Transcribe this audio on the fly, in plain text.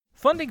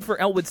Funding for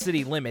Elwood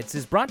City Limits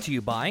is brought to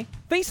you by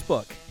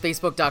Facebook,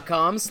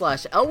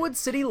 Facebook.com/Elwood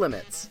City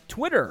Limits,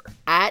 Twitter,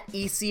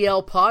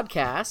 @ECL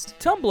Podcast,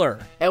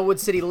 Tumblr,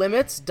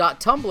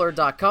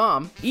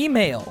 ElwoodCityLimits.tumblr.com,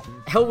 email,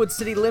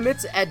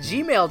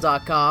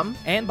 ElwoodCityLimits@gmail.com,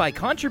 and by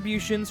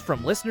contributions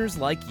from listeners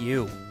like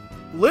you.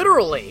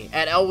 literally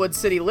at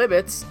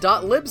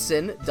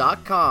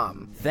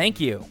ElwoodCityLimits.libsyn.com. Thank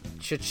you.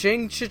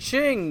 Cha-ching,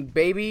 cha-ching,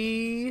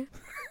 baby.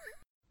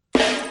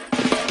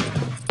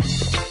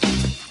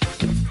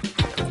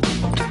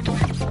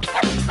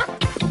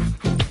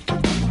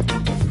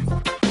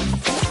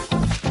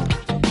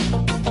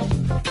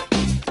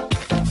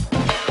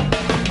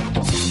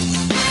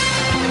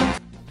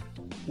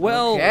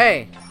 Well,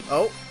 Okay.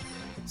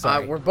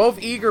 Sorry. We're both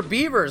eager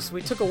beavers.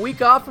 We took a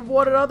week off from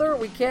one another.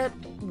 We can't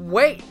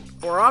wait.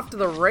 We're off to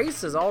the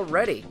races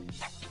already.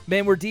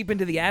 Man, we're deep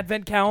into the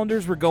advent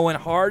calendars. We're going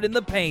hard in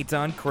the paint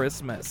on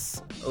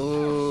Christmas.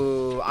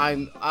 Ooh,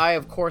 I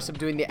of course am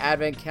doing the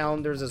advent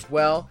calendars as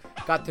well.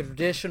 Got the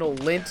traditional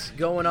Lindt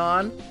going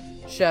on.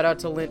 Shout out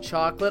to Lindt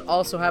Chocolate.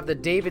 Also have the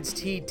David's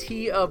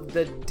Tea of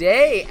the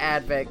Day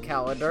advent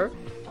calendar,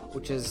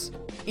 which is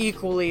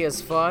equally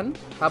as fun.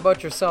 How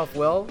about yourself,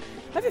 Will?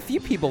 I have a few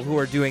people who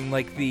are doing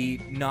like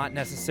the not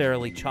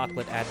necessarily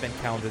chocolate advent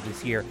calendar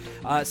this year.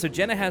 So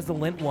Jenna has the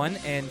Lindt one,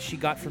 and she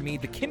got for me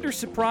the Kinder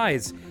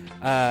Surprise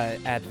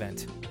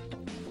advent.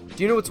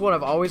 Do you know what's one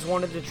I've always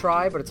wanted to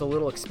try, but it's a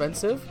little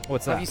expensive?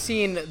 What's that? Have you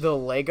seen the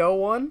Lego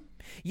one?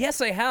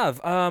 Yes, I have.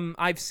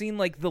 I've seen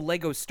like the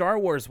Lego Star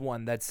Wars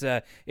one that's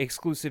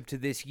exclusive to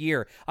this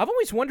year. I've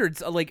always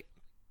wondered, like,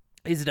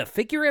 is it a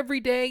figure every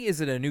day? Is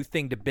it a new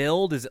thing to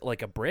build? Is it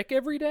like a brick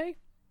every day?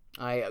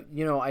 I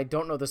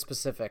don't know the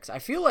specifics. I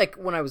feel like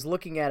when I was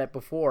looking at it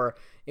before,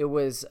 it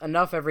was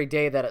enough every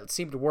day that it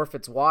seemed worth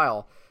its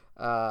while.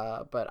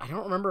 But I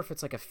don't remember if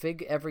it's like a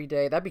fig every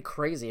day. That'd be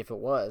crazy if it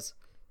was.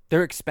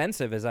 They're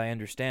expensive, as I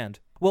understand.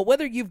 Well,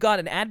 whether you've got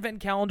an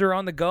advent calendar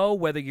on the go,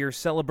 whether you're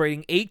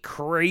celebrating 8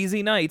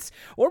 crazy nights,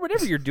 or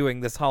whatever you're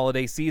doing this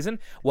holiday season,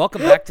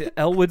 welcome back to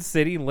Elwood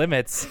City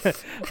Limits.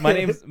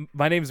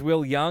 My name's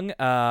Will Young.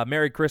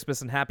 Merry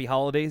Christmas and Happy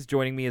Holidays.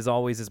 Joining me, as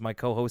always, is my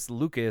co-host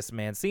Lucas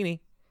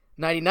Mancini.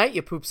 Nighty-night,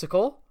 you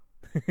poopsicle.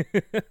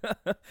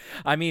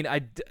 I mean,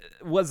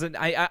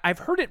 I've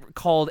heard it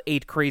called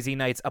 8 Crazy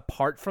Nights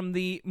apart from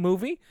the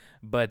movie,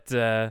 but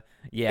yeah,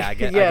 I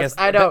guess. Yes,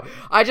 I know.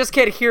 I just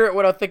can't hear it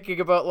when I'm thinking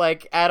about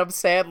like Adam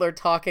Sandler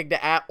talking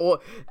to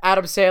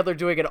Adam Sandler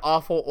doing an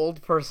awful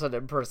old person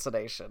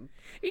impersonation.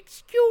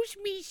 Excuse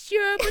me,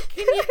 sir, but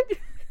can you?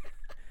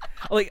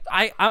 Like,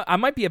 I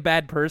might be a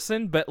bad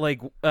person, but like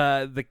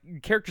the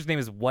character's name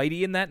is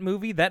Whitey in that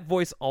movie. That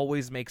voice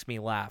always makes me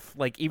laugh.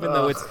 Like, even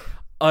though it's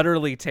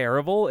utterly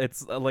terrible,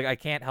 it's like I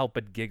can't help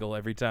but giggle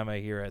every time I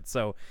hear it.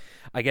 So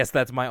I guess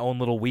that's my own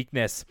little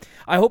weakness.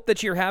 I hope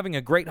that you're having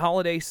a great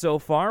holiday so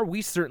far.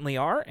 We certainly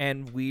are,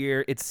 and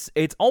it's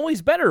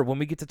always better when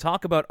we get to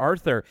talk about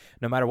Arthur,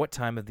 no matter what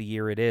time of the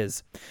year it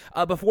is.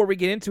 Before we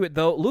get into it,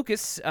 though,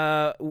 Lucas,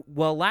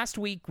 last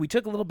week we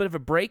took a little bit of a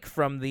break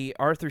from the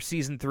Arthur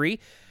Season 3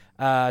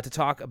 to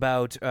talk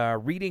about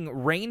reading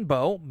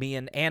Rainbow. Me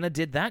and Anna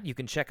did that. You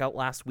can check out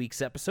last week's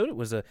episode. It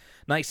was a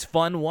nice,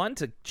 fun one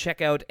to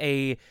check out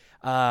an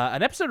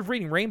episode of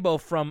Reading Rainbow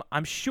from,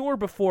 I'm sure,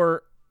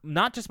 before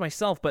not just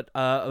myself, but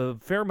a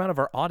fair amount of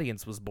our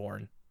audience was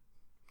born.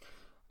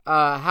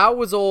 How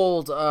was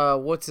old,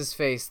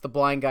 what's-his-face, the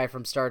blind guy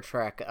from Star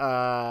Trek?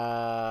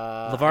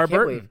 LeVar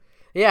Burton.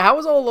 Yeah, how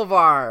was old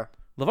LeVar?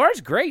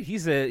 LeVar's great.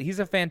 He's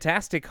a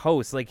fantastic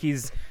host. Like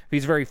he's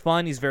very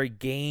fun. He's very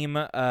game.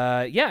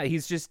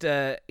 He's just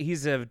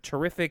he's a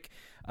terrific,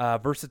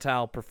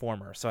 versatile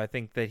performer. So I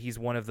think that he's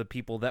one of the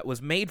people that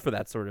was made for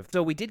that sort of.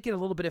 So we did get a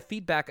little bit of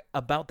feedback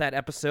about that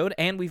episode,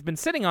 and we've been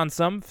sitting on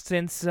some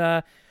since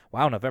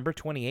November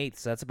 28th.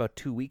 So that's about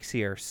 2 weeks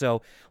here.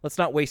 So let's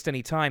not waste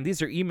any time.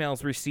 These are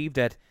emails received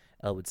at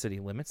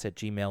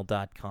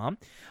ElwoodCityLimits@gmail.com.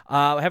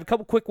 I have a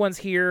couple quick ones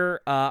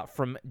here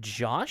from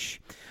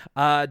Josh.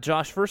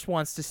 Josh first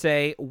wants to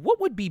say,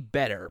 what would be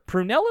better,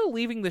 Prunella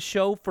leaving the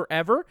show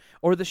forever,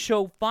 or the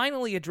show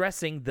finally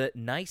addressing the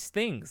nice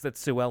things that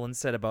Sue Ellen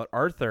said about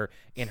Arthur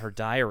in her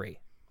diary?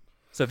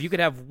 So if you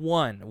could have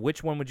one,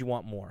 which one would you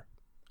want more?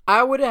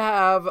 I would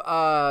have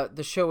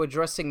the show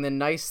addressing the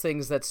nice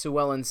things that Sue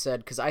Ellen said,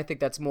 because I think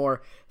that's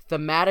more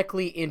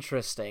thematically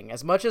interesting.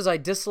 As much as I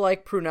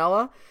dislike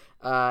Prunella,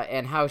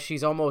 and how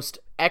she's almost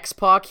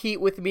X-Pac heat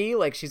with me,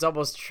 like she's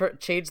almost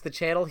changed the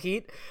channel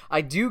heat,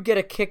 I do get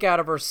a kick out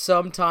of her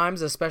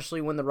sometimes,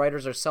 especially when the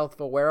writers are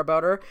self-aware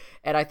about her,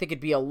 and I think it'd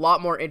be a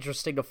lot more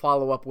interesting to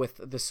follow up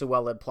with the Sue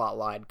Ellen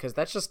plotline, because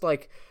that's just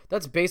like,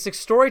 that's basic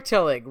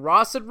storytelling.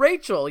 Ross and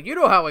Rachel, you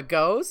know how it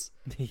goes.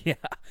 Yeah.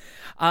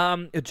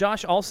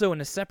 Josh also in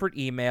a separate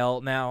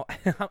email. Now,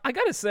 I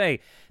gotta say,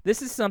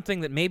 this is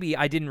something that maybe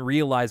I didn't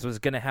realize was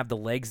going to have the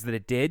legs that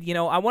it did. You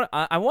know, I want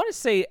to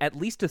say at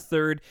least a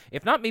third,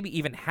 if not maybe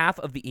even half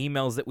of the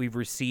emails that we've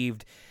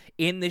received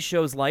in this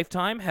show's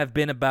lifetime have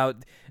been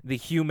about the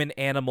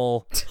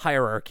human-animal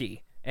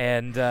hierarchy.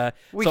 And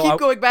we so keep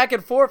going back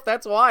and forth.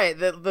 That's why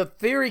the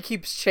theory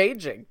keeps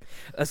changing.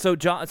 So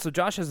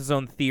Josh has his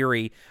own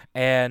theory,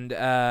 and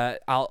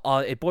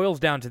it boils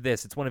down to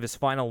this. It's one of his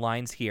final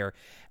lines here.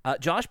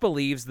 Josh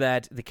believes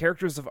that the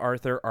characters of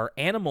Arthur are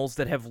animals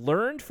that have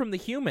learned from the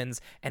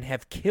humans and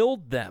have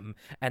killed them,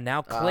 and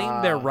now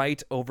claim their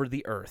right over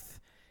the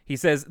earth. He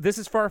says this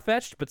is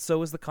far-fetched, but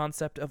so is the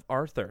concept of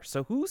Arthur.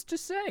 So who's to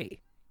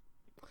say?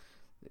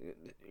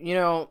 You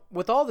know,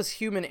 with all this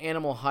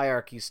human-animal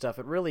hierarchy stuff,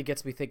 it really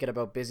gets me thinking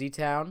about Busy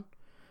Town.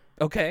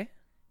 Okay.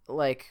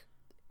 Like,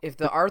 if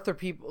the Arthur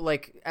people,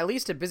 like, at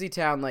least at Busy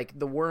Town, like,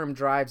 the worm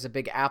drives a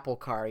big Apple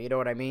car, you know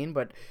what I mean?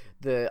 But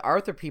the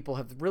Arthur people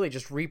have really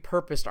just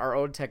repurposed our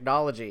own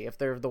technology if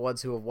they're the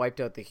ones who have wiped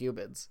out the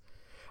humans.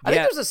 I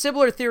think there's a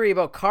similar theory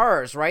about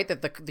Cars, right?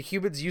 That the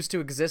humans used to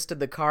exist in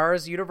the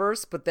Cars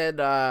universe, but then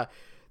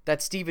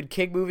that Stephen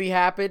King movie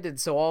happened, and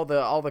so all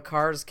the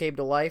cars came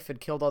to life and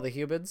killed all the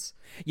humans.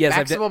 Yes,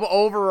 Maximum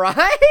Override.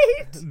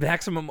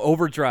 Maximum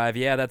Overdrive.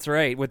 Yeah, that's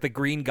right. With the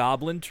Green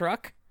Goblin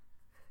truck.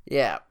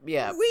 Yeah. We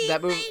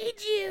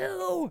made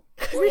you.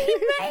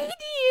 We made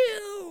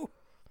you.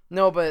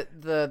 No,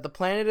 but the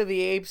Planet of the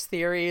Apes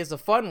theory is a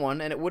fun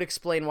one, and it would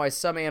explain why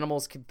some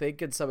animals can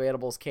think and some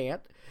animals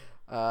can't.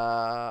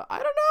 I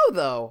don't know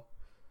though.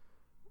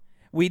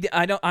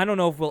 I don't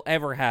know if we'll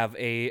ever have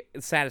a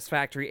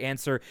satisfactory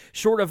answer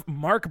short of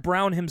Mark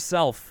Brown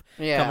himself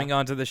coming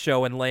onto the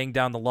show and laying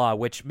down the law,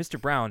 which, Mr.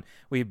 Brown,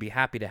 we'd be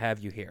happy to have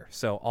you here.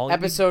 So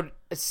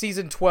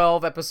season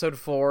 12, episode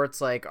 4,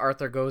 it's like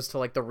Arthur goes to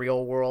like the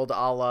real world,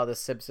 a la The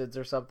Simpsons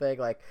or something.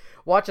 Like,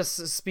 watch us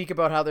speak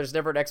about how there's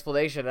never an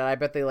explanation, and I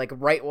bet they like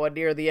write one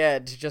near the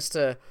end just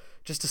to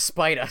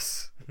spite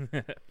us.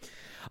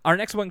 Our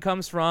next one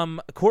comes from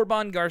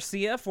Corban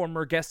Garcia,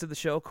 former guest of the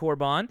show.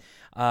 Corban,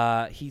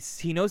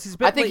 he knows he's a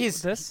bit late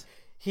with this.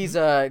 He's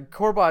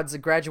Corban's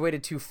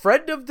graduated to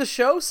friend of the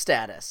show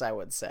status, I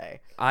would say.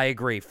 I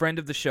agree. Friend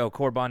of the show,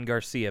 Corban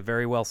Garcia.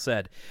 Very well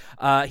said.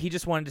 He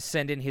just wanted to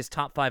send in his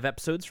top 5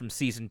 episodes from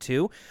season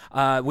 2,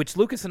 which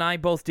Lucas and I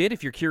both did.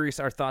 If you're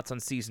curious our thoughts on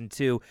season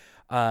 2,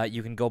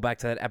 you can go back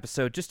to that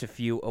episode just a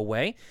few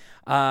away.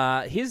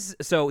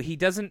 So he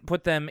doesn't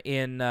put them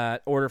in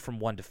order from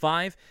 1 to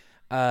 5.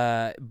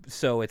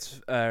 So it's,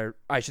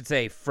 I should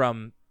say,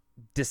 from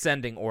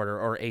descending order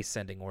or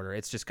ascending order.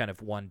 It's just kind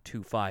of 1,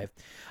 2, 5.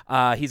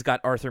 He's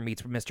got Arthur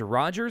Meets Mr.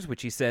 Rogers,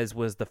 which he says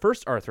was the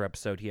first Arthur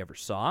episode he ever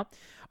saw.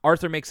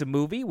 Arthur Makes a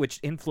Movie, which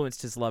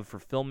influenced his love for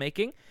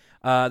filmmaking.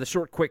 The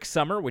Short Quick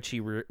Summer, which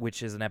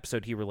is an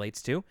episode he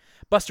relates to.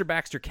 Buster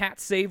Baxter Cat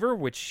Saver,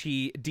 which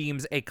he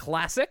deems a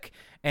classic.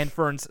 And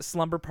Fern's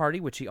Slumber Party,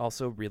 which he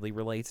also really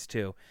relates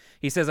to.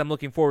 He says, I'm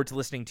looking forward to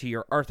listening to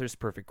your Arthur's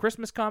Perfect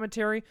Christmas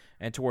commentary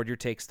and toward your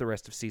takes the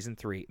rest of season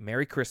 3.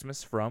 Merry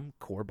Christmas from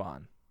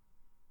Corban.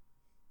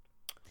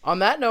 On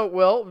that note,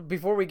 Will,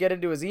 before we get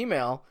into his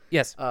email,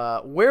 yes,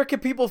 where can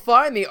people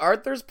find the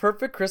Arthur's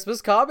Perfect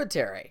Christmas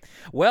commentary?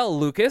 Well,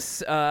 Lucas,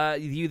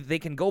 they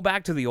can go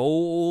back to the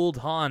old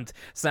haunt.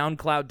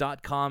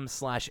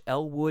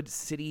 SoundCloud.com/Elwood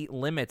City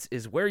Limits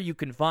is where you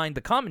can find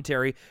the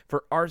commentary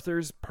for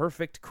Arthur's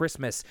Perfect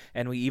Christmas,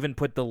 and we even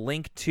put the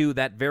link to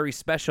that very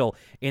special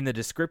in the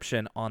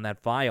description on that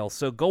file.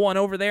 So go on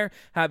over there,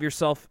 have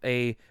yourself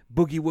a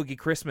boogie woogie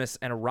Christmas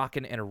and a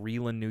rockin' and a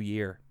reelin' New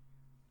Year.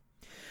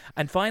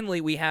 And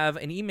finally, we have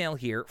an email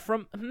here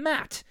from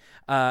Matt,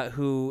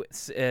 who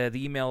the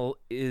email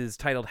is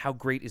titled, How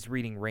Great is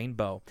Reading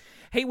Rainbow?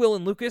 Hey, Will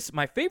and Lucas,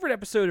 my favorite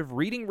episode of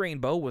Reading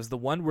Rainbow was the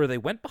one where they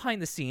went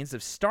behind the scenes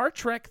of Star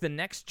Trek The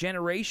Next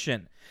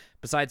Generation.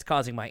 Besides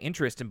causing my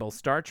interest in both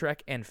Star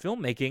Trek and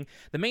filmmaking,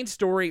 the main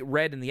story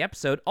read in the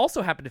episode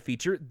also happened to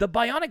feature The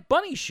Bionic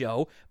Bunny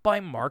Show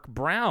by Mark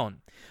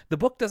Brown. The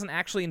book doesn't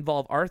actually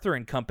involve Arthur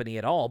and company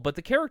at all, but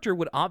the character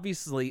would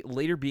obviously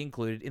later be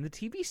included in the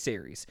TV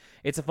series.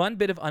 It's a fun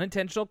bit of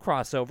unintentional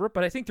crossover,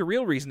 but I think the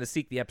real reason to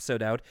seek the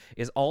episode out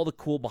is all the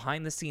cool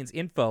behind-the-scenes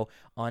info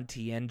on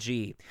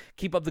TNG.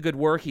 Keep up the good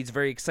work. He's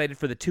very excited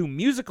for the 2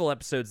 musical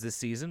episodes this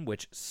season,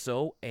 which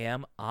so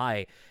am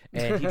I.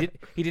 And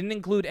he didn't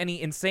include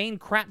any insane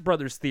Kratt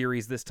Brothers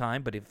theories this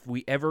time, but if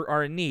we ever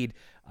are in need,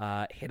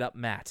 hit up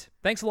Matt.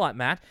 Thanks a lot,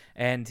 Matt.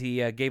 And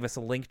he gave us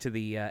a link to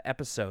the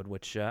episode,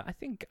 which I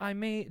think I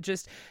may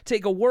just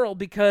take a whirl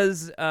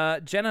because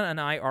Jenna and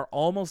I are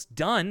almost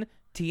done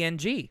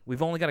TNG.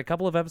 We've only got a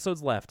couple of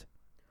episodes left.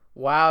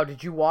 Wow,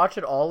 did you watch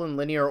it all in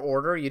linear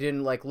order? You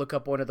didn't like look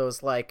up one of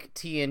those like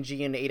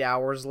TNG in 8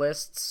 hours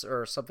lists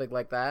or something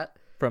like that?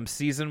 From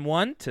season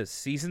 1 to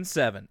season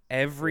 7,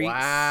 every single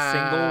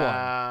one.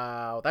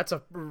 Wow, that's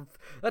a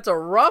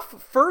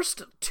rough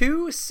first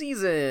 2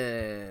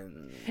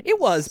 seasons. It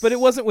was, but it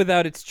wasn't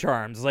without its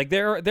charms. Like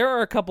there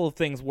are a couple of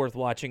things worth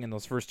watching in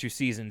those first 2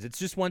 seasons. It's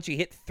just once you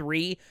hit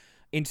 3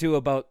 into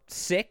about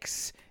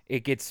 6,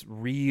 it gets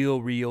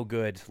real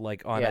good,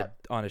 like on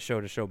a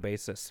show-to-show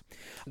basis.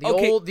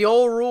 The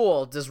old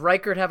rule: does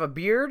Riker have a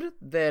beard?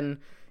 Then,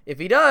 if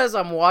he does,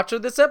 I'm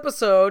watching this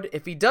episode.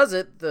 If he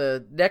doesn't,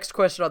 the next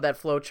question on that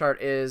flowchart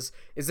is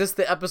this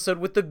the episode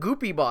with the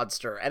Goopy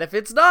monster? And if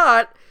it's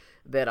not,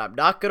 then I'm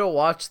not gonna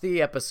watch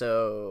the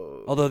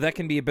episode. Although that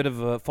can be a bit of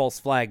a false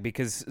flag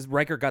because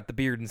Riker got the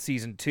beard in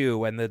season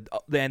 2, and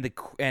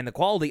the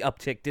quality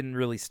uptick didn't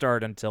really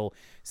start until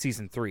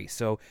season 3.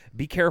 So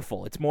be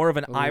careful. It's more of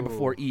an I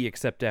before E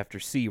except after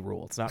C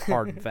rule. It's not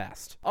hard and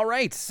fast. All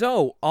right,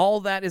 so all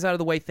that is out of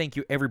the way. Thank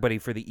you everybody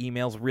for the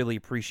emails. Really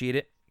appreciate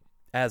it,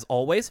 as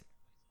always.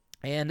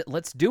 And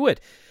let's do it.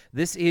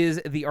 This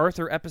is the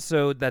Arthur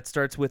episode that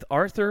starts with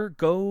Arthur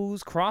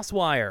goes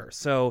crosswire.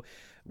 So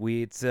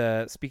it's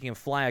speaking of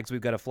flags, we've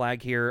got a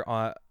flag here,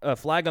 a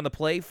flag on the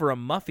play for a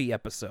Muffy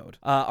episode.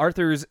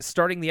 Arthur's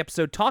starting the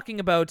episode talking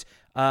about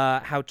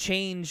how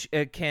change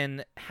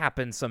can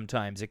happen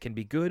sometimes. It can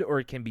be good or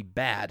it can be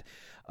bad.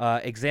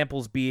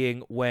 Examples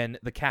being when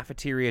the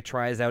cafeteria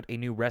tries out a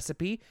new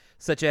recipe,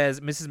 such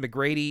as Mrs.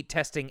 McGrady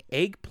testing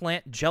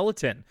eggplant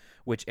gelatin,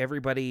 which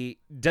everybody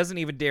doesn't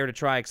even dare to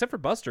try, except for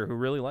Buster, who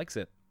really likes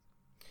it.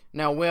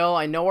 Now, Will,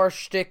 I know our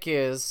shtick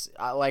is,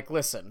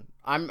 listen,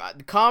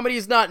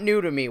 comedy's not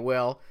new to me,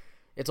 Will.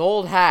 It's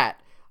old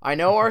hat. I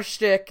know our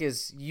shtick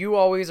is you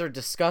always are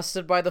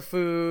disgusted by the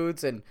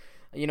foods, and,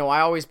 I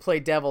always play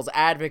devil's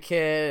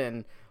advocate,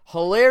 and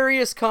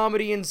hilarious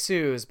comedy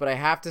ensues, but I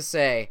have to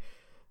say,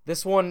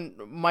 this one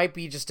might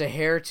be just a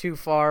hair too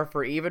far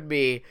for even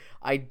me.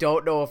 I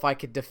don't know if I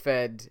could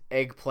defend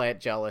eggplant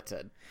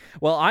gelatin.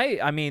 Well,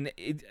 I mean,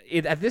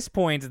 at this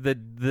point,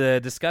 the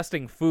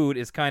disgusting food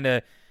is kind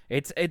of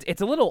it's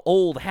a little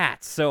old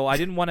hat, so I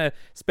didn't want to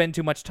spend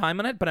too much time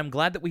on it. But I'm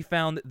glad that we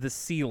found the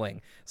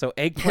ceiling. So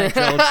eggplant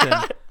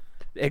gelatin.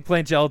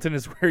 Eggplant gelatin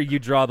is where you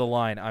draw the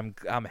line.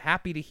 I'm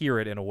happy to hear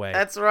it in a way.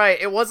 That's right.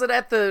 It wasn't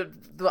at the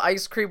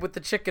ice cream with the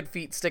chicken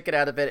feet sticking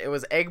out of it. It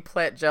was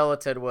eggplant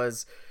gelatin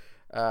was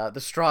the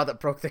straw that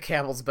broke the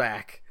camel's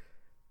back.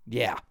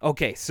 Yeah.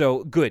 Okay.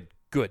 So good.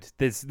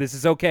 This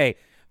is okay.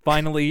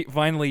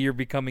 Finally, you're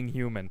becoming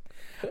human.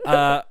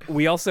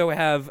 We also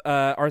have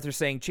Arthur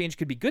saying change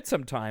could be good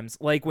sometimes,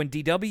 like when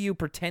DW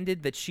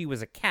pretended that she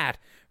was a cat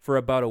for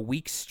about a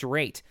week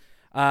straight.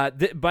 By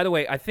the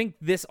way, I think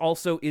this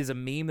also is a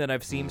meme that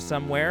I've seen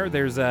somewhere.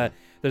 There's a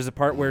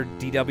part where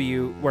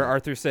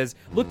Arthur says,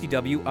 "Look,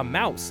 DW, a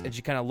mouse," and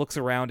she kind of looks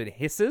around and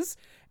hisses.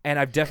 And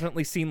I've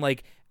definitely seen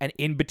like an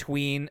in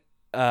between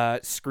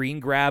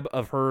screen grab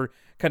of her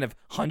kind of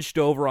hunched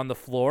over on the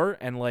floor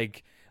and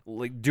like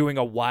doing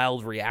a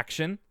wild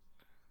reaction.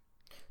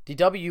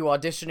 DW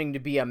auditioning to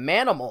be a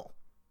manimal.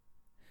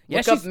 Yeah,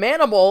 Look up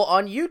Manimal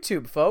on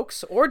YouTube,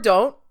 folks, or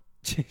don't.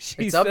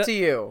 It's up to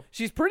you.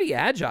 She's pretty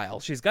agile.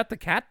 She's got the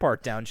cat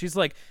part down. She's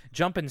like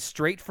jumping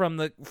straight from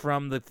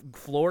the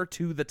floor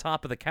to the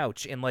top of the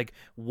couch in like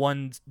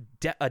one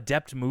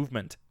adept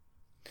movement.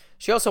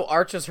 She also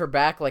arches her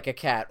back like a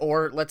cat,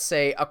 or let's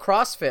say a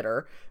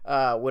CrossFitter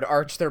would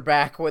arch their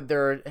back when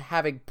they're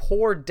having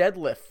poor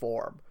deadlift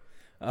form.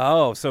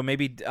 Oh, so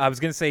maybe I was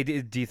gonna say,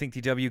 do you think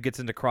DW gets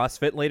into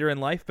CrossFit later in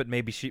life? But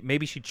maybe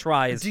she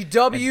tries.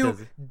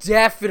 DW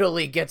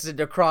definitely gets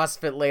into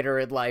CrossFit later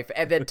in life,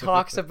 and then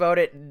talks about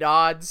it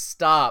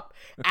nonstop.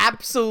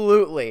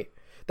 Absolutely,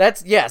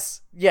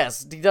 yes.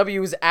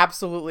 DW is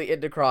absolutely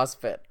into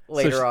CrossFit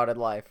later on in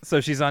life.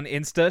 So she's on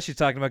Insta. She's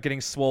talking about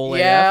getting swole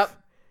AF.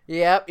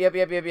 Yep.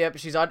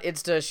 She's on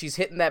Insta. She's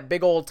hitting that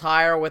big old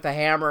tire with a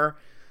hammer.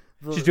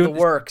 She's doing the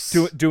works.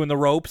 Doing the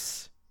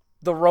ropes.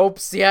 The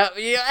ropes, yeah,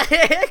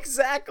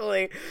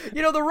 exactly.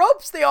 The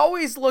ropes, they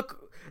always look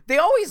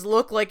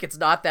like it's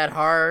not that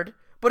hard,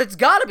 but it's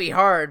gotta be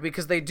hard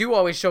because they do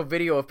always show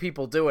video of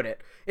people doing it.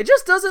 It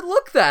just doesn't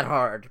look that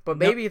hard, but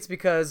maybe it's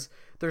because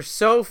they're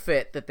so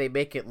fit that they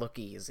make it look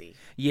easy.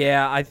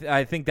 Yeah,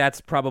 I think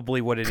that's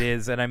probably what it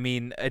is, and I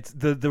mean, it's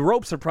the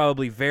ropes are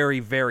probably very,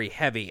 very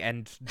heavy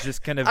and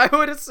just kind of. I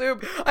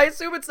assume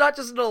it's not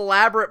just an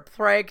elaborate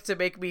prank to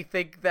make me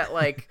think that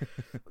like.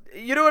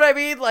 You know what I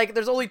mean? Like,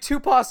 there's only two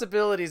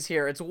possibilities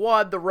here. It's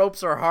one, the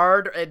ropes are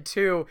hard, and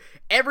two,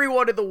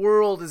 everyone in the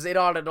world is in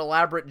on an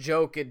elaborate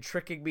joke and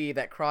tricking me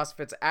that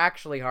CrossFit's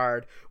actually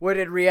hard, when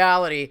in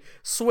reality,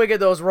 swinging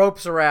those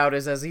ropes around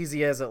is as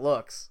easy as it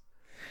looks.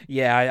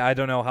 Yeah, I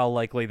don't know how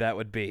likely that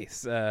would be.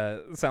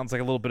 Sounds like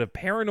a little bit of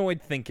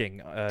paranoid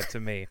thinking to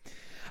me.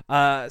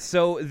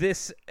 So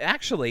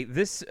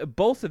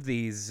both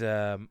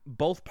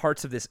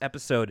parts of this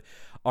episode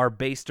are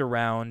based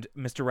around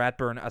Mr.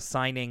 Ratburn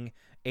assigning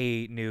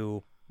a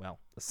new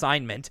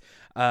assignment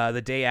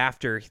the day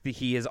after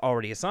he is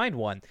already assigned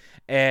one,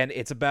 and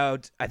it's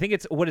about, I think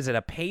it's, what is it,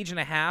 a page and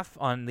a half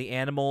on the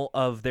animal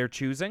of their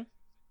choosing.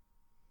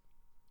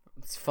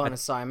 It's a fun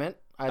assignment.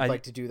 I'd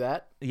like to do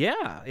that.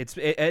 Yeah,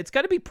 it's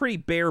got to be pretty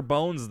bare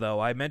bones though.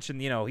 I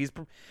mentioned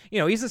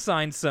he's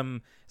assigned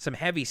some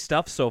heavy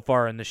stuff so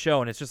far in the show,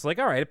 and it's just like,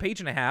 all right, a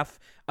page and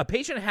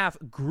a half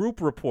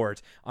group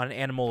report on an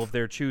animal of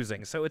their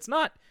choosing. So it's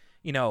not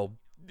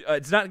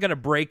it's not going to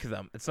break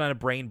them. It's not a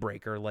brain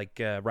breaker like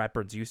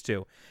Ratburn's used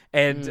to.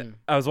 And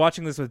I was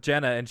watching this with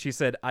Jenna, and she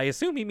said, I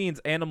assume he means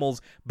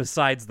animals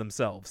besides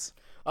themselves.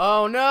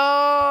 Oh, no!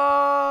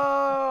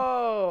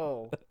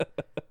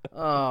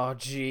 Oh,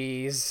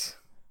 jeez.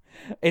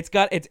 It's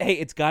got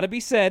to be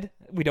said.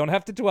 We don't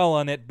have to dwell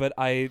on it, but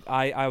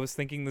I was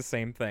thinking the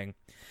same thing.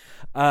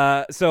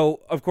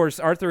 So of course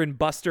Arthur and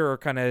Buster are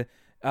kind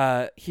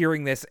of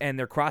hearing this, and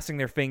they're crossing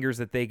their fingers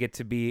that they get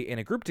to be in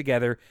a group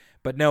together.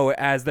 But no,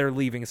 as they're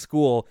leaving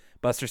school,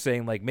 Buster's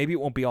saying, like, maybe it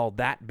won't be all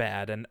that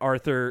bad. And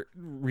Arthur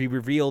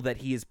revealed that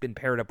he has been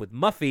paired up with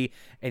Muffy,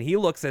 and he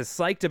looks as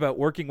psyched about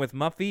working with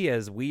Muffy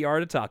as we are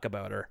to talk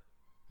about her.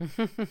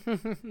 He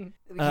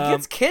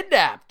gets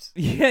kidnapped.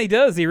 Yeah, he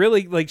does. He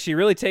really, like, she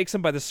really takes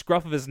him by the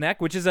scruff of his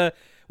neck, which is a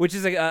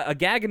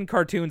gag in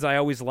cartoons I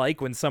always like,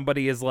 when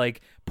somebody is,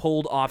 like,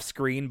 pulled off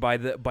screen by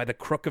the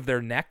crook of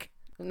their neck.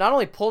 Not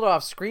only pulled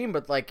off screen,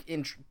 but like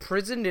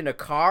imprisoned in a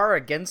car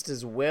against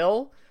his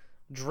will,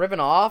 driven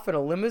off in a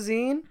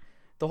limousine.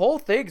 The whole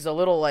thing's a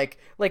little like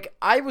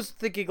I was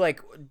thinking, like,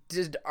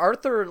 did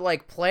Arthur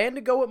like plan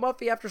to go with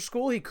Muffy after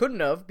school? He couldn't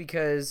have,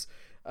 because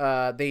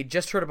they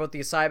just heard about the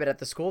assignment at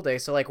the school day.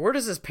 So like, where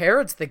does his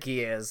parents think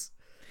he is?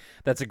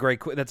 That's a great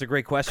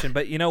question.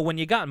 But, you know, when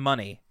you got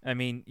money, I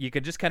mean, you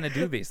could just kind of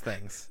do these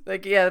things.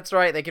 Like, yeah, that's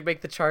right. They could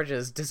make the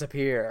charges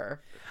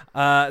disappear.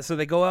 So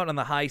they go out on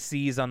the high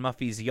seas on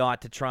Muffy's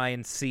yacht to try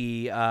and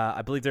see,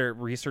 I believe they're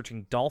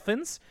researching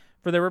dolphins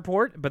for their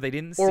report, but they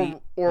didn't see...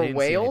 Or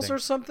whales or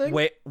something?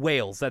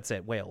 Whales, that's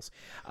it, whales.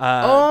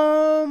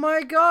 Oh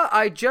my god,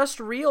 I just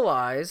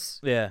realized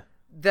Yeah.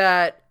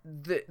 that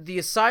the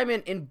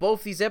assignment in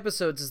both these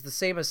episodes is the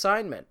same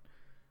assignment.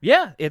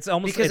 Yeah, it's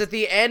almost... Because at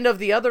the end of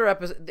the other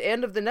episode, the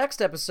end of the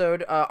next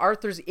episode,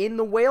 Arthur's in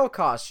the whale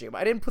costume.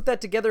 I didn't put that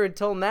together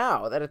until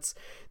now, that it's...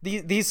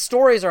 These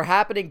stories are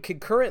happening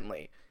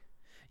concurrently.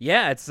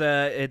 Yeah, it's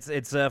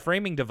a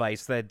framing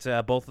device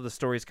that both of the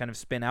stories kind of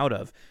spin out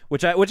of,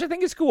 which I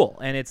think is cool,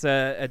 and it's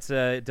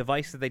a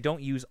device that they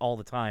don't use all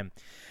the time.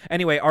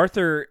 Anyway,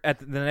 Arthur at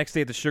the next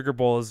day at the Sugar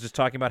Bowl is just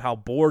talking about how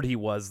bored he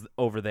was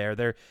over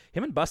there.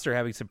 Him and Buster are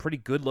having some pretty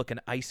good looking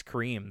ice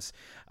cream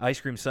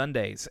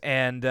sundaes,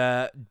 and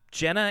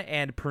Jenna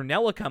and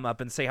Prunella come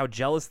up and say how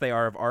jealous they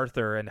are of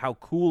Arthur and how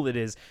cool it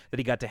is that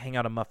he got to hang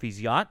out on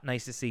Muffy's yacht.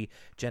 Nice to see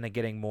Jenna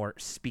getting more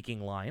speaking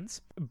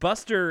lines.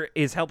 Buster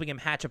is helping him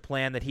hatch a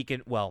plan that he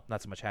can, well,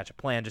 not so much hatch a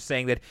plan, just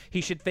saying that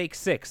he should fake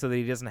sick so that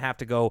he doesn't have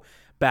to go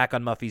back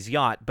on Muffy's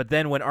yacht. But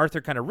then when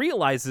Arthur kind of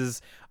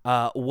realizes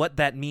what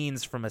that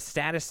means from a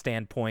status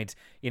standpoint,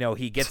 you know,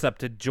 he gets up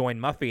to join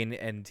Muffy,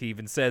 and he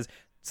even says,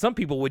 some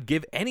people would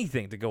give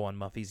anything to go on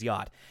Muffy's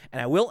yacht.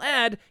 And I will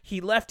add, he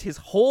left his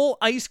whole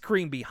ice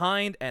cream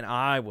behind, and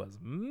I was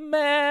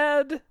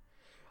mad.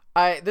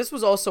 This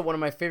was also one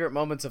of my favorite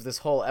moments of this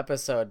whole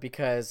episode,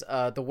 because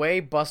the way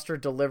Buster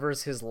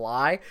delivers his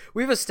lie,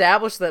 we've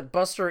established that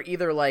Buster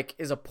either like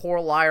is a poor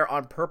liar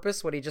on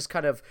purpose, when he just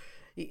kind of...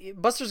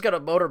 Buster's got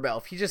a motor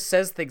mouth. He just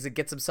says things and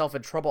gets himself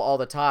in trouble all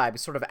the time,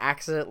 sort of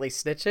accidentally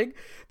snitching.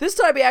 This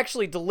time he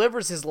actually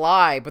delivers his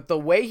lie, but the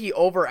way he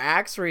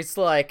overacts, where he's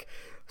like...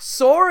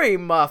 Sorry,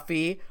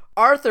 Muffy,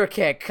 Arthur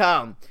can't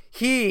come.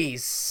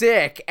 He's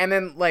sick. And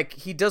then, like,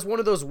 he does one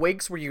of those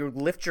winks where you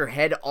lift your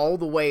head all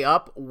the way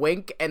up,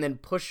 wink, and then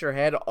push your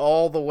head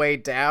all the way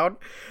down.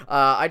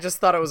 I just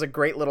thought it was a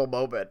great little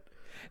moment.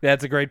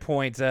 That's a great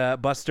point.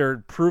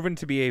 Buster proven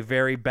to be a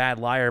very bad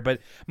liar, but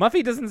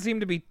Muffy doesn't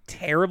seem to be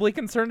terribly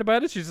concerned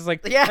about it. She's just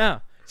like, yeah.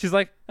 Oh. She's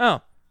like,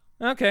 oh,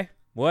 okay,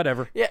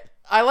 whatever. Yeah.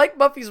 I like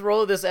Muffy's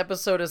role of this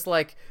episode is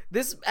like,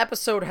 this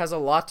episode has a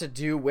lot to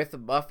do with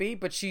Muffy,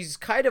 but she's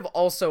kind of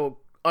also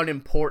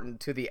unimportant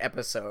to the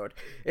episode.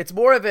 It's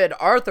more of an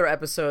Arthur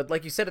episode.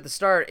 Like you said at the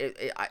start,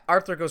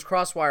 Arthur goes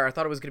crosswire. I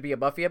thought it was going to be a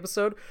Muffy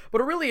episode,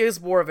 but it really is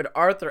more of an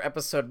Arthur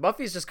episode.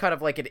 Muffy's just kind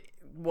of like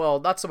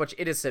not so much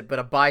innocent, but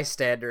a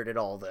bystander in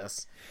all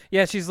this.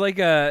 Yeah, she's like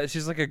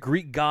a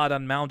Greek god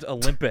on Mount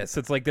Olympus.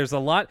 It's like there's a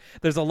lot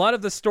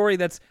of the story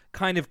that's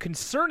kind of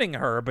concerning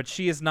her, but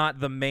she is not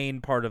the main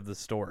part of the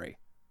story.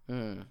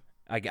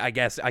 I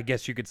guess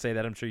you could say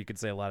that. I'm sure you could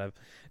say a lot of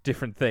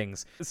different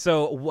things.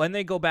 So when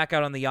they go back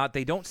out on the yacht,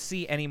 they don't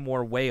see any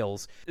more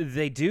whales.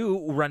 They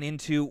do run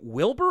into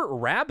Wilbur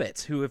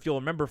Rabbit, who, if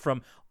you'll remember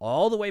from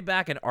all the way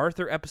back in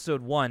Arthur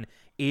episode 1,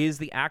 is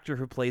the actor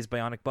who plays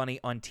Bionic Bunny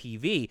on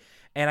TV.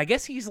 And I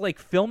guess he's like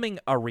filming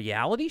a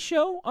reality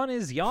show on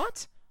his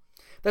yacht.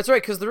 That's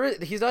right, because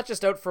he's not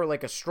just out for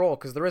like a stroll,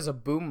 because there is a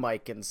boom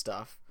mic and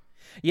stuff.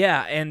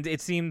 Yeah, and it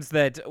seems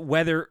that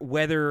whether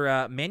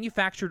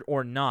manufactured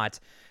or not,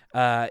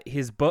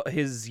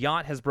 his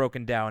yacht has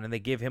broken down, and they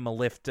give him a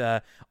lift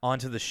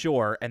onto the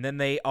shore, and then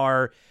they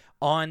are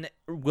on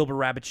Wilbur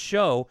Rabbit's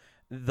show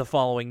the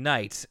following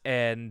night,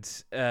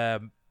 and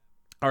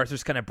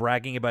Arthur's kind of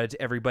bragging about it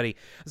to everybody.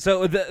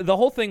 So the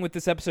whole thing with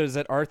this episode is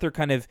that Arthur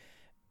kind of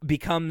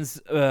becomes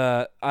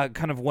a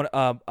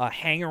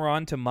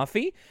hanger-on to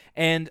Muffy,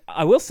 and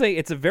I will say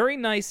it's a very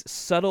nice,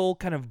 subtle,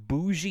 kind of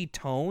bougie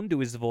tone to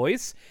his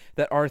voice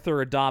that Arthur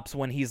adopts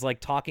when he's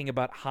like talking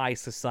about high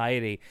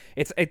society.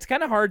 It's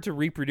kind of hard to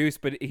reproduce,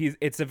 but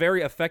it's a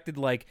very affected,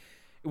 like,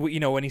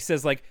 you know, when he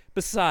says like,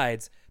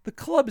 besides, the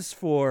club is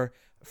for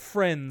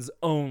friends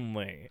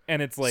only,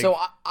 and it's like. So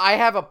I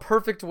have a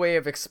perfect way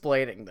of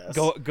explaining this.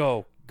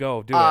 Go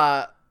do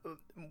it.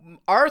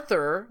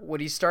 Arthur,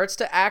 when he starts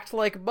to act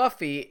like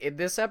Muffy in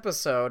this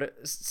episode,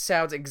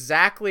 sounds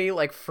exactly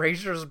like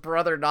Frasier's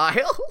brother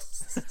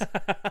Niles.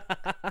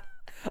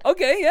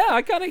 Okay, yeah,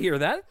 I kind of hear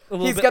that.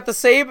 He's got the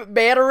same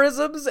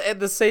mannerisms and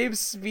the same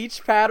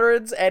speech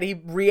patterns, and he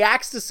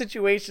reacts to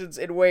situations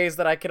in ways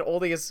that I can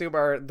only assume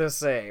are the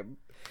same.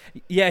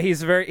 Yeah,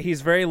 he's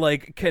very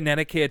like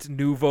Connecticut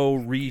nouveau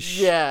riche.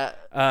 Yeah.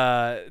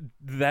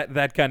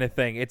 That kind of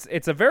thing.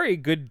 It's a very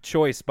good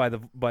choice by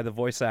the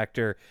voice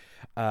actor,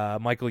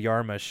 Michael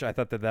Yarmush. I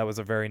thought that was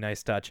a very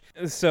nice touch.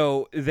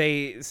 So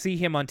they see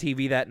him on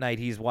TV that night.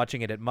 He's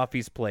watching it at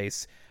Muffy's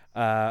place.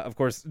 Of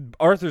course,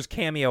 Arthur's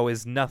cameo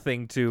is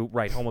nothing to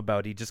write home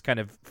about. He just kind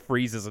of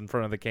freezes in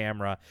front of the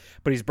camera.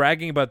 But he's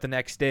bragging about the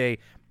next day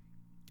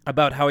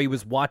about how he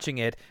was watching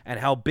it and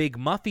how big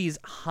Muffy's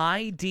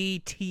high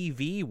D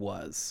TV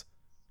was.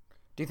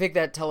 Do you think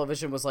that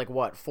television was like,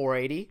 what,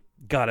 480?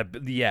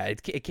 Yeah,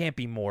 it can't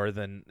be more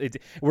than it.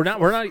 We're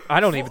not. I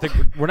don't even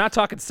think we're not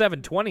talking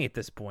 720 at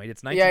this point.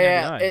 It's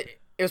 1999. Yeah.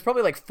 It was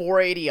probably like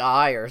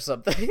 480i or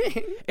something.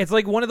 It's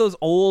like one of those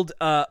old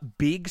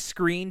big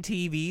screen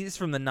TVs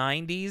from the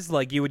 90s.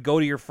 Like you would go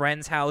to your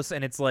friend's house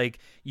and it's like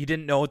you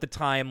didn't know at the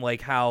time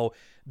like how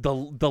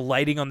the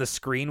lighting on the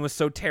screen was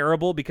so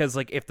terrible because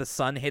like if the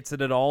sun hits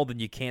it at all then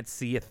you can't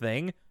see a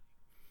thing.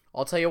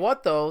 I'll tell you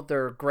what, though,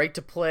 they're great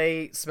to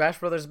play Smash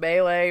Brothers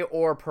Melee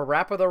or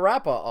Parappa the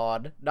Rappa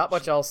on. Not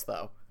much else,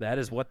 though. That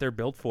is what they're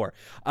built for.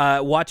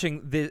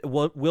 Watching the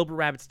Wilbur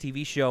Rabbit's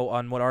TV show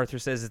on what Arthur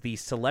says is the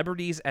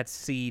Celebrities at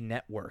Sea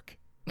Network.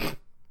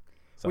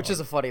 Which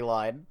is a funny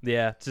line.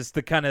 Yeah, just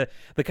the kind of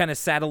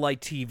satellite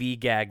TV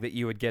gag that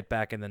you would get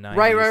back in the 90s.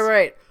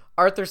 Right.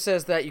 Arthur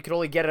says that you can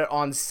only get it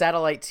on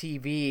satellite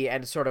TV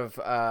and sort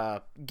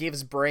of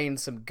gives Brain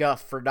some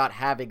guff for not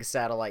having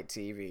satellite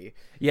TV.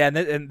 Yeah,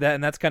 and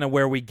that's kind of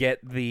where we get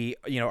the,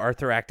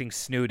 Arthur acting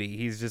snooty.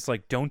 He's just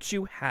like, don't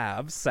you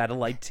have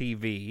satellite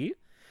TV?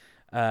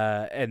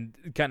 And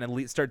kind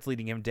of starts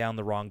leading him down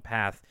the wrong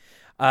path.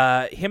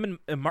 Him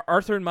and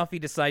Arthur and Muffy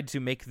decide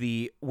to make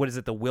the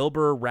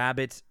Wilbur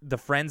Rabbit, the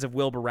Friends of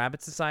Wilbur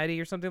Rabbit Society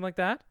or something like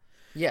that?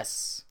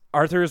 Yes.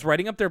 Arthur is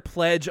writing up their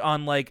pledge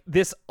on like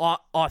this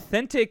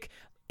authentic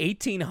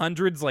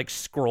 1800s like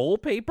scroll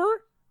paper.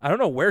 I don't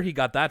know where he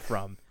got that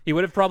from. He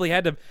would have probably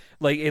had to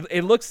like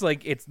it looks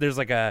like there's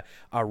like a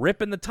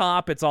rip in the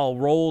top. It's all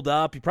rolled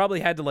up. He probably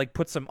had to like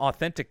put some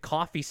authentic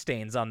coffee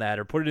stains on that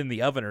or put it in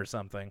the oven or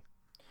something.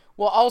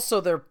 Well, also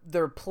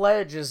their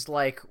pledge is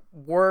like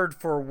word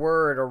for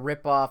word a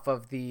ripoff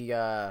of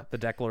the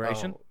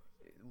Declaration.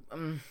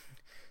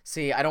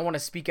 See, I don't want to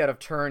speak out of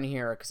turn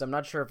here because I'm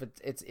not sure if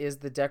it is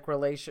the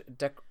Declaration.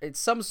 It's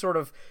some sort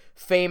of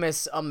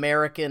famous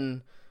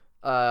American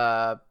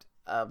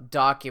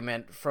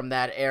document from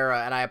that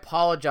era, and I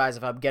apologize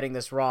if I'm getting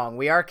this wrong.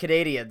 We are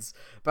Canadians,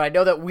 but I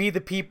know that we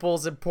the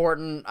people's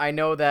important. I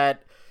know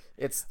that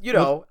it's,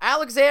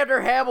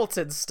 Alexander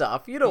Hamilton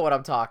stuff. You know what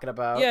I'm talking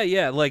about.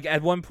 Yeah. Like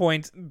at one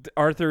point,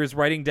 Arthur is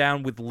writing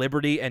down with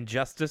liberty and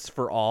justice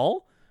for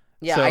all.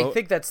 Yeah, so, I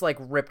think that's like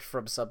ripped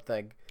from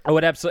something. Oh,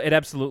 it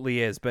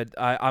absolutely is. But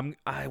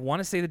I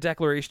want to say the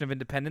Declaration of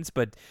Independence,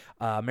 but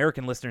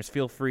American listeners,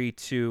 feel free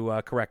to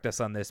correct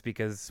us on this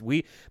because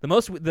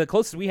the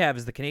closest we have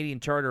is the Canadian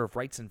Charter of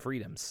Rights and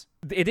Freedoms.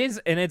 It is,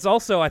 and it's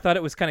also, I thought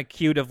it was kind of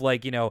cute of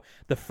like,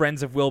 the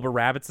Friends of Wilbur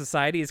Rabbit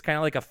Society is kind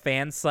of like a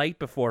fan site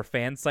before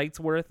fan sites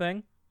were a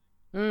thing.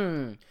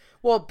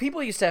 Well,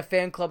 people used to have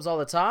fan clubs all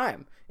the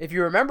time. If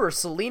you remember,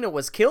 Selena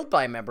was killed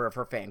by a member of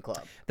her fan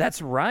club.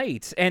 That's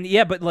right. And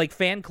yeah, but like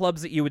fan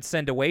clubs that you would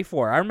send away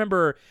for. I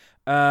remember,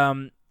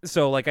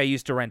 so like I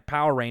used to rent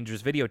Power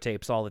Rangers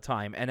videotapes all the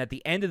time. And at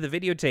the end of the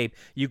videotape,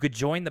 you could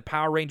join the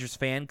Power Rangers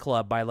fan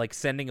club by like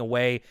sending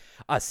away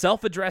a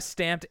self-addressed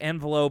stamped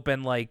envelope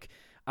and like,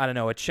 I don't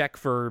know, a check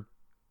for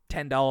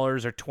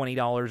 $10 or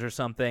 $20 or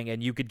something,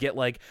 and you could get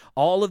like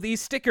all of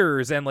these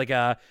stickers and like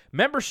a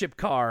membership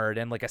card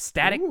and like a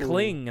static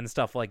cling and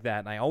stuff like that.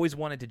 And I always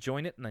wanted to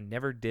join it and I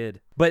never did.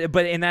 But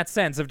in that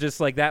sense of just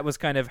like that was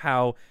kind of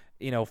how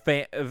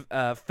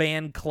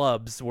fan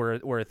clubs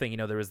were a thing.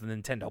 There was the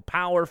Nintendo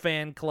Power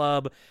fan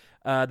club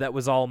that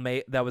was all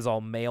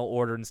mail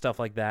order and stuff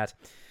like that.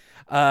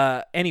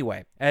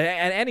 Anyway,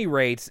 at any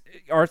rate,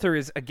 Arthur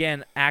is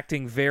again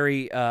acting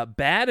very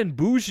bad and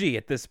bougie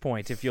at this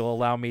point, if you'll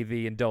allow me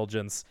the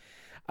indulgence.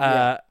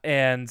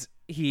 And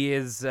he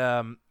is.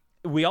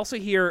 We also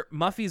hear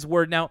Muffy's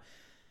word now.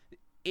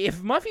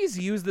 If Muffy's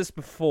used this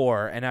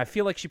before, and I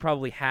feel like she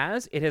probably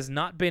has, it has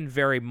not been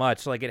very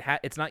much. Like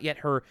it's not yet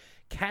her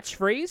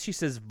catchphrase. She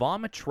says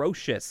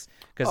vomitrocious.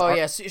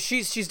 Yes,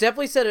 she's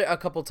definitely said it a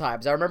couple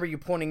times. I remember you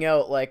pointing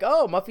out like,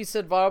 oh, Muffy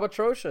said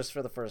vomitrocious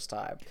for the first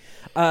time.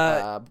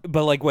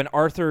 But like when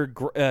Arthur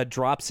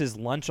drops his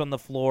lunch on the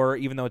floor,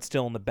 even though it's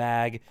still in the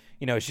bag,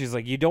 she's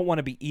like, you don't want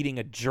to be eating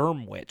a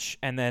germ witch,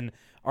 and then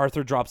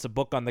Arthur drops a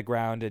book on the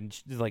ground and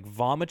she's like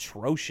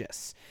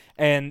vomitrocious,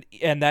 and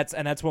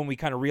that's when we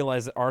kind of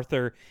realize that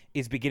Arthur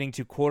is beginning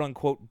to quote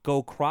unquote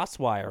go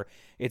crosswire.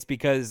 It's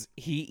because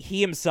he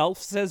himself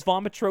says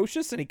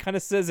vomitrocious and he kind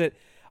of says it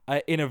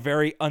in a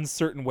very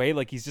uncertain way,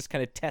 like he's just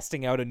kind of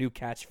testing out a new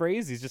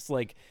catchphrase. He's just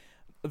like,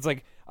 it's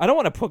like, I don't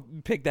want to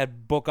pick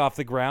that book off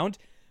the ground.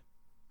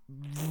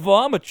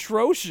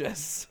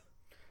 Vomitrocious.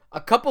 A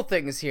couple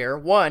things here.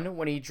 One,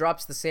 when he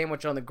drops the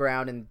sandwich on the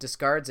ground and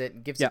discards it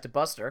and gives it to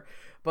Buster,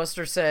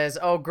 Buster says,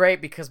 "Oh, great,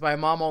 because my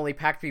mom only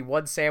packed me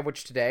one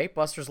sandwich today."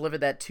 Buster's living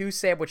that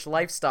 2-sandwich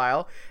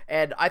lifestyle,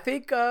 and I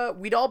think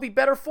we'd all be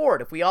better for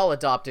it if we all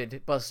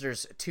adopted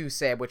Buster's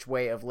 2-sandwich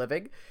way of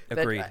living.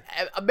 Agreed.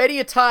 Many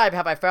a time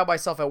have I found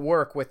myself at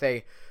work with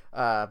a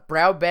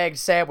brown-bagged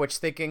sandwich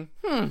thinking,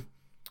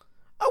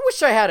 I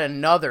wish I had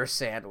another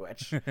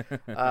sandwich.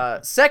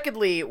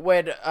 Secondly,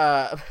 when...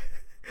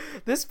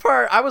 this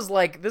part, I was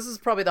like, this is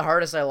probably the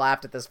hardest I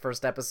laughed at this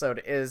first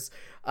episode, is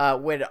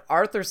when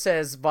Arthur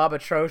says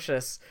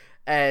vomitrocious,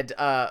 and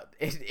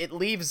it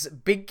leaves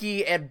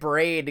Binky and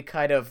Brain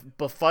kind of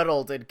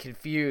befuddled and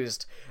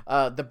confused.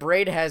 The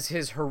Brain has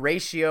his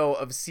Horatio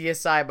of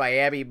CSI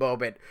Miami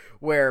moment,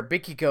 where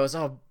Binky goes,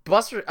 "Oh,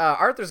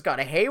 Arthur's got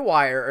a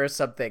haywire or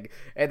something,"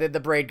 and then the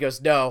Brain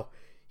goes, "No,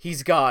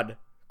 he's gone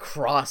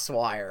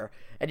crosswire."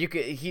 And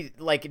he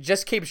like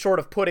just came short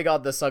of putting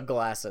on the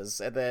sunglasses,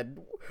 and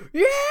then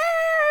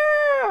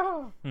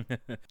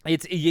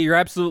You're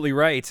absolutely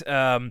right.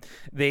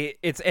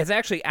 It's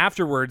actually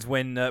afterwards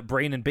when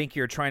Brain and Binky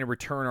are trying to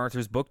return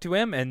Arthur's book to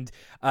him, and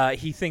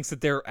he thinks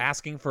that they're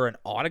asking for an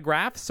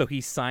autograph, so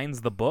he signs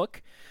the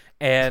book.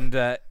 And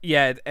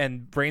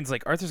and Brain's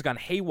like, "Arthur's gone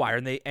haywire,"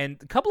 and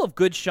a couple of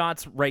good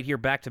shots right here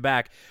back to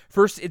back.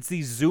 First, it's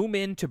the zoom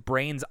in to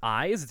Brain's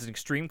eyes. It's an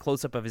extreme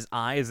close up of his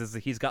eyes as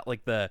he's got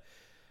like the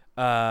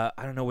I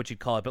don't know what you'd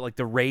call it, but like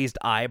the raised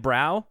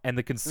eyebrow and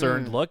the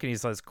concerned look, and he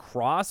says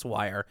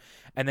crosswire.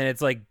 And then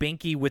it's like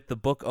Binky with the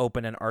book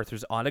open and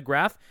Arthur's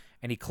autograph,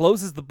 and he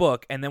closes the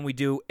book, and then we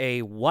do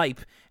a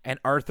wipe, and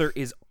Arthur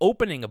is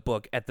opening a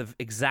book at the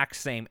exact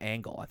same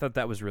angle. I thought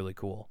that was really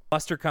cool.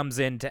 Buster comes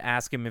in to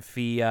ask him if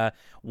he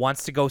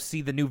wants to go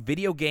see the new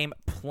video game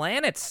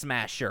Planet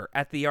Smasher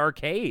at the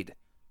arcade.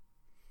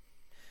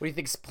 What do you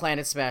think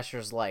Planet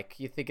Smasher's like?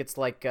 You think it's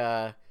like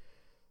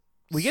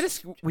We get a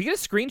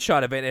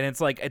screenshot of it, and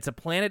it's a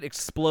planet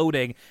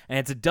exploding, and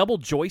it's a double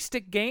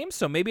joystick game,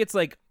 so maybe it's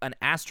like an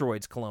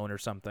Asteroids clone or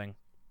something.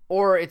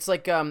 Or it's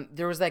like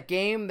there was that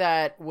game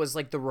that was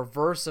like the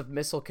reverse of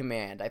Missile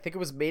Command. I think it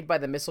was made by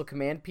the Missile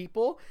Command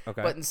people,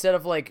 but instead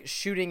of like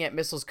shooting at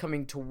missiles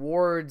coming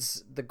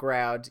towards the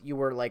ground, you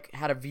were like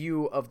had a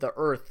view of the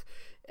Earth,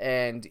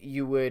 and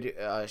you would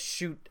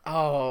shoot.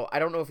 Oh, I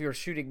don't know if you were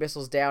shooting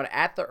missiles down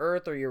at the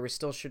Earth or you were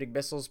still shooting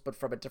missiles, but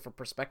from a different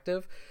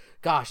perspective.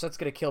 Gosh, that's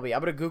gonna kill me. I'm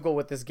gonna Google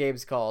what this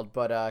game's called,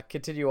 but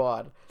continue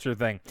on. Sure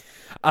thing.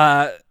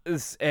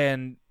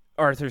 And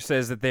Arthur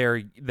says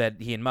that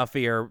he and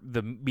Muffy are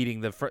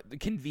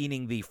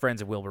convening the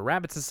Friends of Wilbur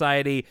Rabbit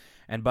Society,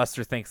 and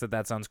Buster thinks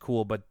that sounds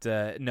cool, but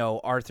no.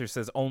 Arthur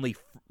says only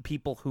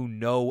people who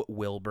know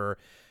Wilbur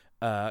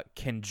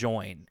can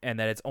join, and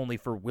that it's only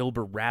for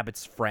Wilbur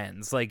Rabbit's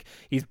friends. Like,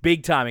 he's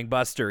big timing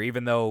Buster,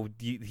 even though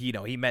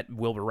he met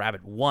Wilbur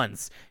Rabbit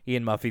once. He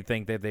and Muffy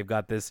think that they've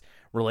got this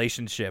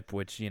relationship,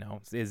 which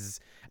is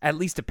at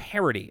least a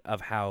parody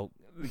of how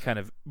kind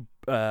of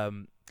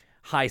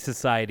high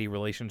society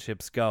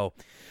relationships go.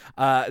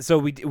 So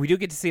we do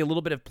get to see a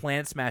little bit of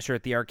Planet Smasher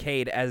at the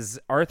arcade as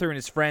Arthur and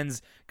his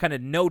friends kind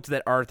of note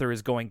that Arthur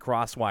is going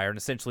crosswire and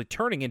essentially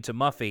turning into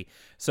Muffy.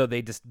 So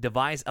they just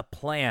devise a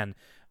plan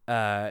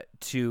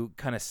to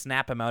kind of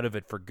snap him out of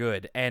it for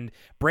good. And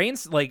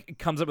Brains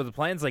comes up with a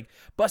plan. It's like,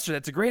 "Buster,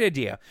 that's a great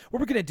idea. What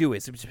we're gonna do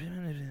is,"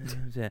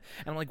 and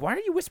I'm like, "Why are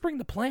you whispering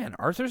the plan?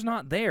 Arthur's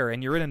not there,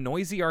 and you're in a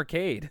noisy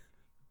arcade."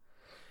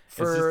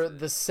 For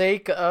the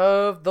sake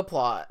of the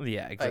plot.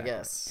 Yeah, exactly. I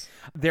guess.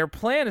 Their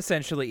plan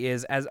essentially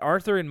is, as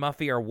Arthur and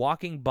Muffy are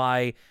walking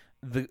by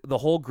the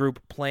whole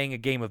group playing a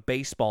game of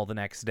baseball the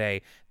next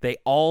day, they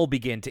all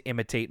begin to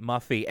imitate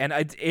Muffy. And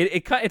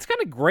it's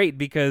kind of great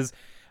because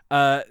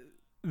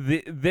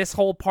this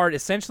whole part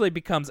essentially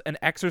becomes an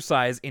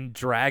exercise in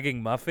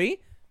dragging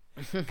Muffy,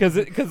 because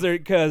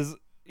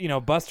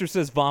Buster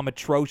says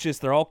vomitrocious.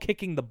 They're all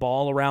kicking the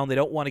ball around. They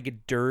don't want to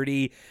get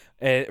dirty.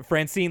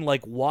 Francine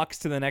walks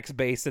to the next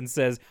base and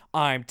says,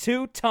 "I'm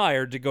too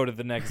tired to go to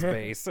the next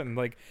base." And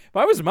if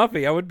I was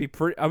Muffy, I would be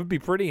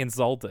pretty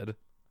insulted.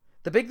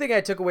 The big thing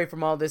I took away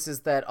from all this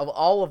is that of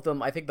all of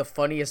them, I think the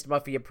funniest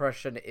Muffy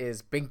impression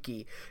is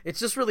Binky. It's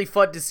just really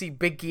fun to see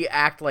Binky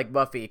act like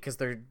Muffy because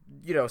they're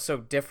so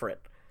different.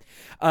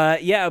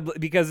 Yeah,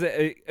 because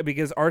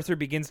Arthur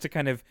begins to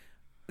kind of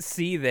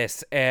see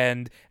this,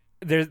 and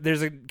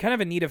there's a kind of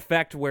a neat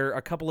effect where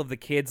a couple of the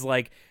kids,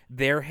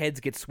 their heads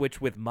get switched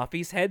with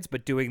Muffy's heads,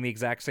 but doing the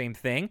exact same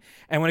thing.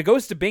 And when it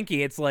goes to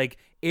Binky, it's like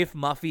if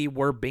Muffy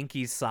were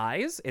Binky's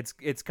size.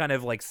 It's kind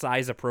of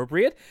size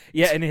appropriate.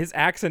 Yeah, and his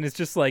accent is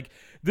just like,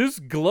 "This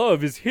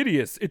glove is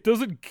hideous. It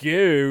doesn't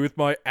go with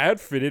my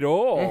outfit at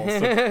all."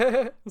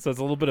 So it's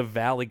a little bit of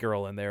Valley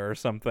Girl in there or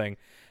something,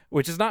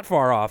 which is not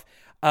far off.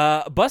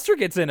 Buster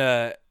gets in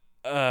a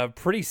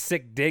pretty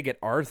sick dig at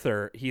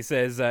Arthur. He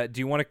says, "Do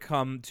you want to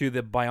come to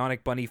the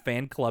Bionic Bunny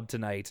fan club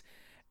tonight?"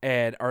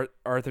 And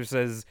Arthur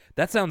says,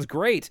 "That sounds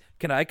great.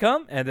 Can I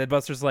come?" And then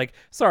Buster's like,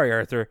 "Sorry,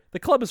 Arthur. The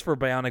club is for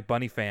Bionic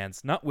Bunny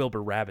fans, not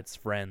Wilbur Rabbit's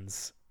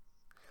friends."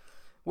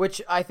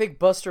 Which I think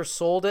Buster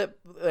sold it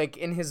like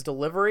in his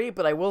delivery,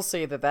 but I will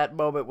say that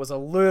moment was a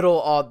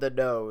little on the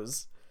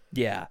nose.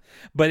 Yeah,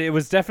 but it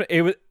was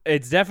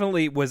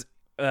definitely was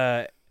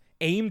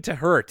aimed to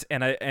hurt,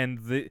 and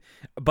the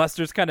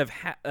Buster's kind of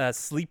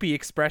sleepy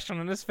expression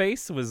on his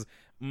face was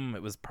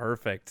it was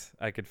perfect.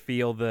 I could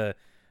feel the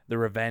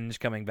revenge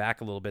coming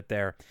back a little bit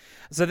there.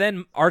 So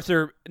then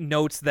Arthur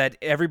notes that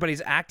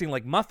everybody's acting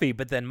like Muffy,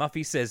 but then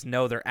Muffy says,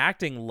 "No, they're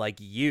acting like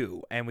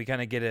you," and we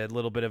kind of get a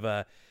little bit of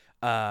a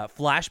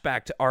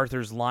flashback to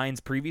Arthur's lines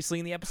previously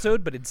in the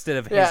episode, but instead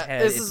of his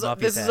head, it's Muffy's head.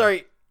 This is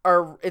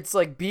our it's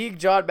like being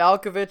John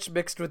Malkovich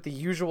mixed with The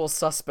Usual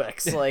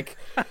Suspects. Like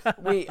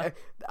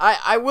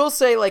I will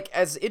say, like,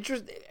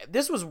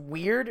 this was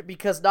weird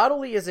because not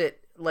only is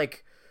it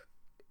like,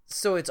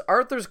 so it's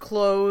Arthur's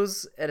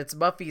clothes and it's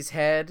Muffy's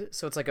head,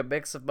 so it's like a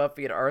mix of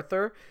Muffy and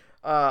Arthur.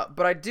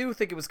 But I do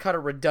think it was kind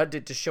of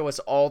redundant to show us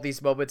all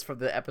these moments from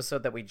the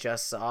episode that we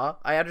just saw.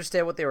 I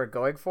understand what they were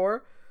going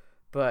for,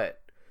 but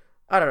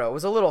I don't know. It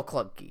was a little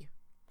clunky.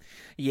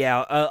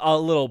 Yeah, a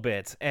little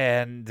bit.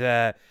 And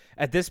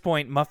at this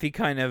point, Muffy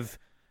kind of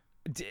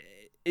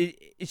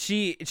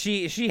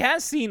she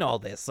has seen all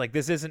this. Like,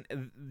 this isn't,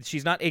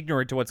 she's not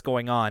ignorant to what's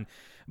going on,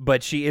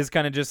 but she is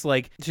kind of just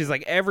like, she's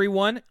like,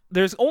 everyone,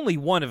 there's only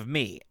one of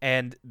me,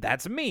 and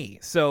that's me.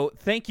 So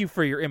thank you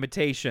for your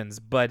imitations,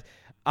 but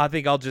I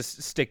think I'll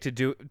just stick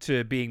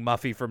to being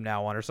Muffy from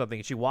now on or something.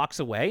 And she walks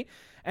away.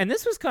 And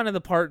this was kind of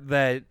the part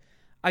that,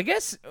 I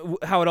guess,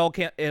 how it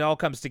all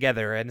comes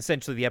together. And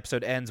essentially the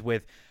episode ends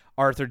with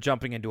Arthur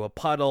jumping into a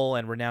puddle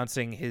and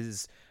renouncing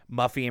his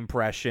Muffy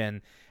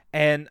impression.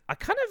 And I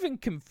kind of am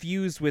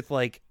confused with,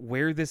 like,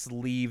 where this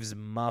leaves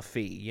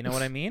Muffy. You know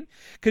what I mean?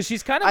 Because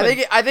she's kind of...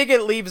 I think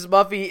it leaves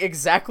Muffy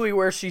exactly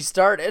where she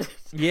started.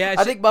 Yeah.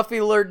 I think Muffy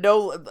learned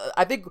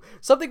I think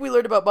something we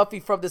learned about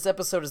Muffy from this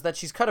episode is that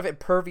she's kind of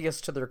impervious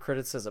to their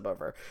criticism of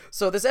her.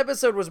 So this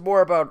episode was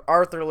more about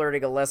Arthur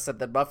learning a lesson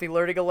than Muffy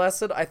learning a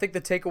lesson. I think the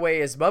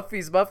takeaway is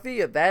Muffy's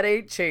Muffy, and that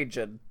ain't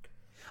changing.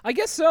 I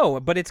guess so,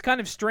 but it's kind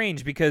of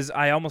strange because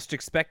I almost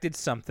expected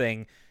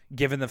something,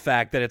 given the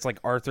fact that it's like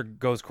Arthur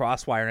goes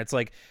crosswire, and it's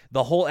like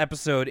the whole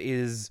episode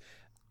is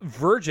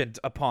vergent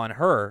upon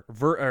her.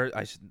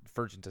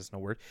 Vergent is no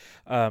word.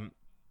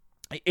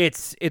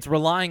 It's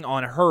relying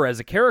on her as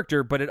a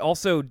character, but it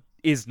also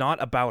is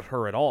not about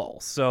her at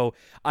all. So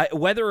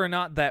whether or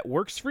not that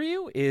works for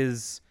you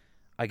is,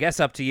 I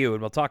guess, up to you,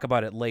 and we'll talk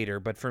about it later.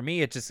 But for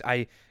me,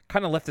 I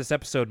kind of left this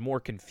episode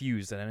more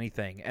confused than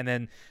anything. And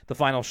then the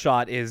final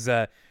shot is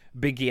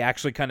Binky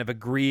actually kind of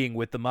agreeing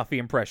with the Muffy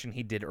impression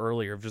he did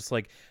earlier, of just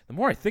like, the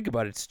more I think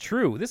about it, it's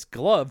true. This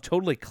glove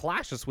totally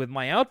clashes with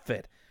my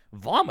outfit.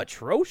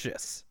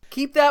 Vomitrocious.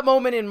 Keep that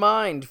moment in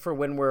mind for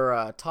when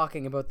we're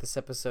talking about this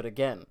episode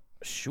again.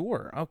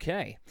 Sure,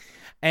 okay.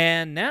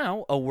 And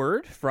now, a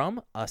word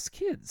from us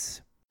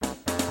kids.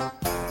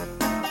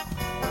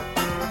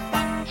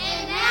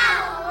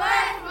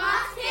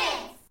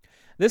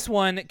 This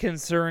one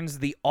concerns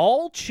the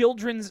All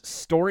Children's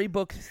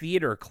Storybook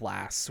Theater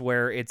class,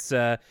 where it's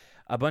a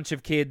bunch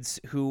of kids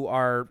who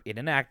are in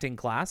an acting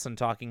class and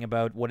talking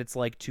about what it's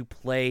like to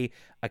play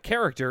a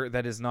character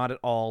that is not at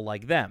all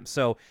like them.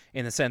 So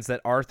in the sense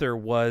that Arthur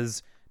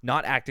was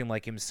not acting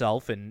like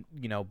himself and,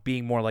 you know,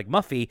 being more like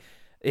Muffy,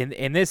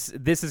 in this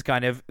is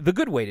kind of the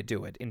good way to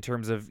do it in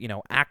terms of, you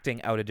know,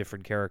 acting out a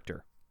different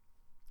character.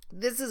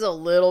 This is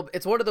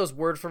it's one of those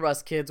words from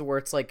us kids where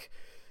it's like,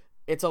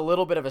 it's a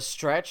little bit of a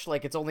stretch.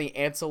 Like, it's only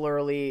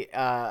ancillarily,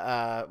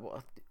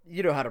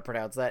 you know how to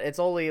pronounce that. It's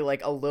only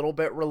like a little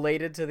bit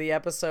related to the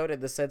episode in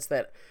the sense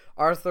that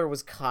Arthur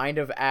was kind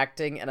of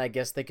acting, and I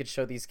guess they could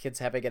show these kids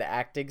having an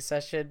acting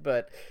session,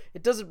 but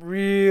it doesn't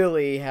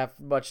really have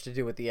much to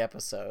do with the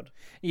episode.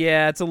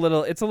 Yeah, it's a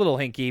little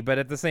hinky, but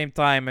at the same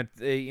time,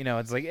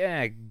 it's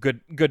like,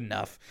 good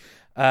enough.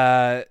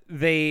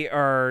 They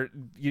are,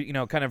 you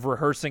know, kind of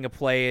rehearsing a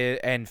play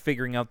and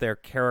figuring out their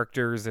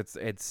characters. It's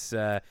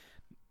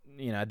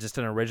just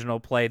an original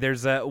play.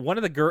 There's one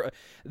of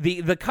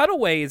the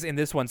cutaways in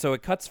this one. So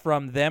it cuts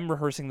from them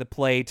rehearsing the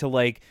play to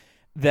like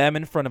them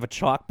in front of a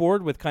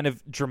chalkboard with kind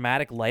of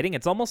dramatic lighting.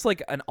 It's almost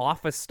like an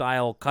Office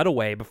style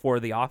cutaway before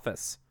The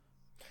Office.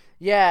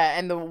 Yeah,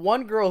 and the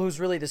one girl who's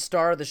really the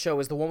star of the show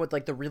is the one with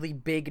like the really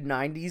big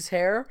 90s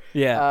hair.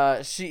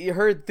 Yeah.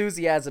 Her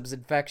enthusiasm's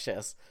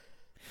infectious.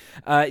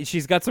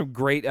 She's got some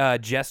great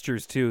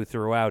gestures too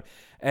throughout,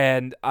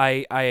 and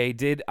I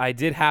did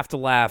have to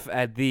laugh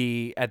at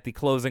the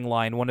closing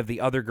line. One of the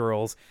other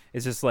girls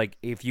is just like,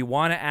 if you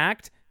want to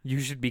act, you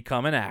should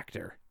become an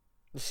actor.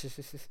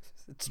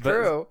 It's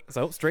true.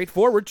 So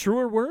straightforward,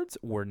 truer words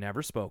were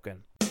never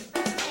spoken.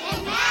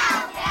 And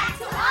now back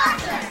to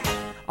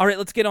Arthur. All right,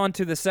 let's get on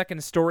to the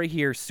second story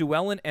here, Sue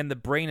Ellen and the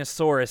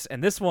Brainosaurus,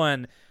 and this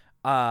one.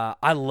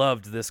 I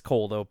loved this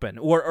cold open,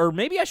 or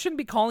maybe I shouldn't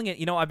be calling it.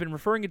 You know, I've been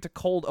referring it to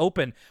cold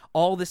open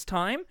all this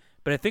time,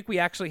 but I think we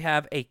actually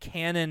have a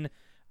canon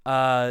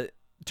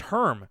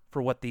term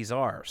for what these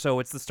are. So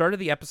it's the start of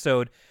the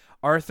episode.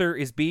 Arthur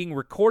is being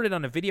recorded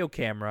on a video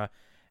camera,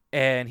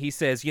 and he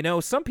says,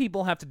 some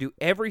people have to do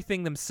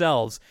everything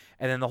themselves,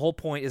 and then the whole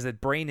point is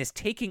that Brain is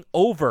taking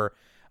over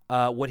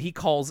what he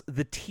calls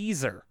the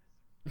teaser.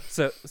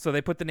 So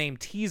they put the name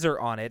Teaser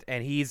on it,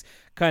 and he's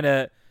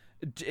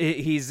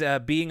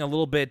being a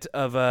little bit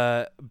of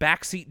a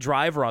backseat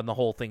driver on the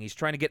whole thing. He's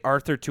trying to get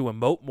Arthur to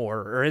emote more,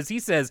 or as he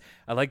says,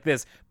 I like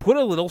this, put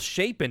a little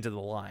shape into the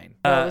line.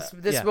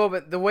 This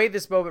moment, the way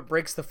this moment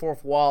breaks the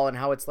fourth wall and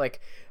how it's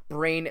like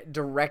Brain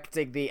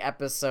directing the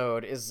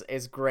episode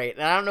is great.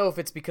 And I don't know if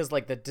it's because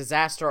like the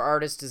Disaster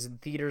Artist is in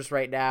theaters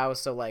right now,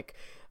 so like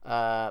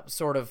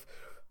sort of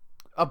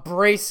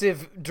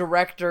abrasive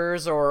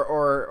directors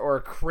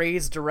or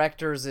crazed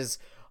directors is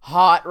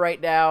hot right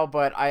now,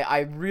 but I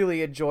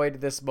really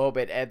enjoyed this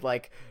moment, and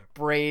like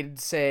Brain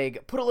saying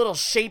put a little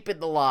shape in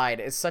the line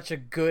is that's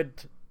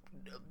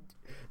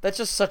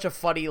just such a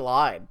funny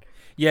line.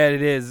 Yeah,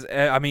 it is.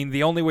 I mean,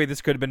 the only way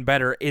this could have been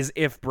better is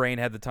if Brain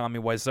had the Tommy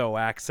Wiseau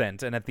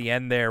accent, and at the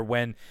end there,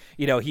 when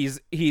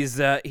he's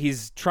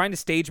trying to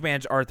stage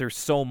manage Arthur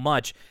so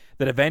much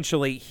that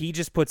eventually he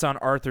just puts on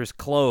Arthur's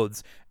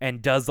clothes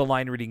and does the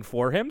line reading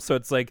for him. So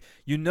it's like,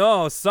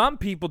 some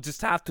people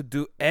just have to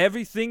do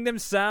everything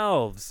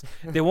themselves.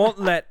 They won't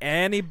let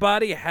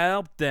anybody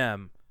help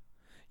them.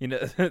 He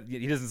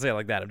doesn't say it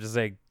like that. I'm just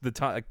saying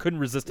I couldn't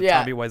resist a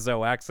Tommy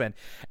Wiseau accent.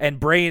 And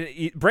Brain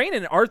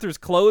in Arthur's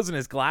clothes and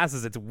his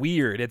glasses, it's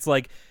weird. It's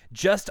like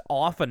just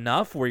off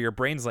enough where your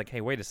brain's like,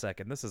 hey, wait a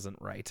second, this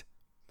isn't right.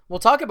 We'll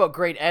talk about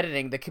great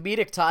editing. The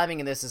comedic timing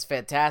in this is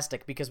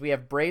fantastic because we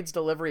have Brain's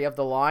delivery of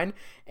the line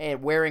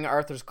and wearing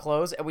Arthur's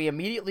clothes, and we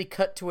immediately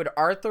cut to an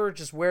Arthur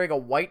just wearing a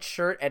white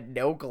shirt and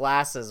no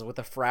glasses with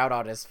a frown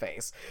on his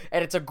face.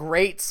 And it's a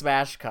great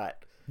smash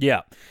cut.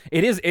 Yeah,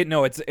 it is.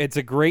 It's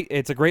a great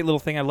little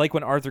thing. I like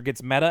when Arthur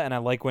gets meta, and I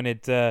like when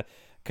it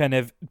kind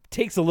of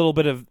takes a little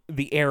bit of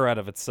the air out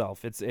of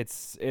itself.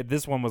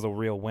 This one was a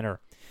real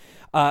winner.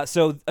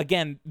 So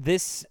again,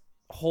 this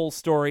whole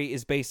story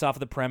is based off of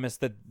the premise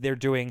that they're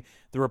doing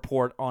the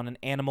report on an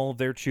animal of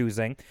their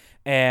choosing,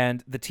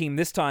 and the team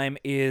this time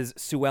is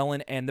Sue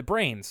Ellen and the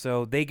Brain.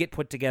 So they get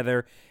put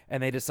together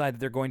and they decide that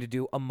they're going to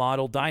do a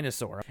model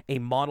dinosaur, a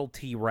model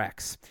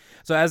T-Rex.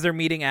 So as they're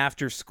meeting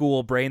after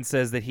school, Brain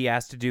says that he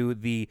has to do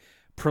the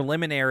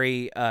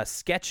preliminary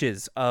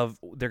sketches of,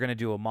 they're going to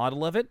do a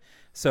model of it,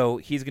 so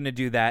he's going to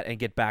do that and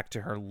get back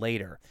to her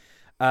later.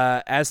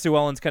 As Sue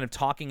Ellen's kind of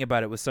talking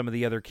about it with some of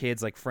the other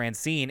kids like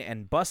Francine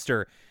and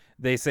Buster,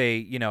 they say,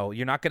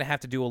 you're not going to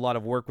have to do a lot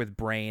of work with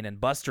Brain. And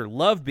Buster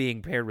loved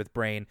being paired with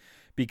Brain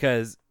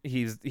because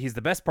he's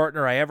the best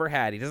partner I ever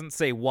had. He doesn't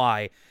say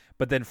why,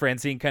 but then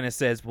Francine kind of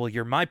says, well,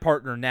 you're my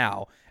partner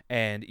now,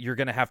 and you're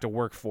going to have to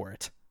work for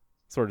it,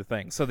 sort of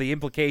thing. So the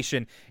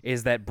implication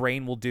is that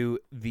Brain will do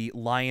the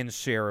lion's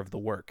share of the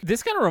work.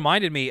 This kind of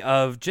reminded me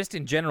of, just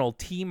in general,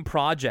 team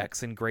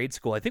projects in grade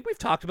school. I think we've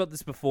talked about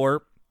this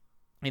before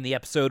in the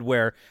episode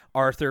where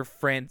Arthur,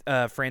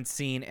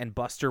 Francine, and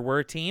Buster were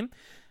a team.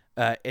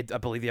 I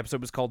believe the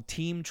episode was called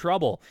Team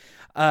Trouble.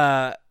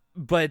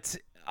 But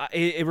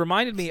it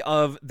reminded me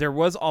of, there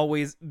was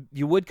always,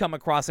 you would come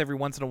across every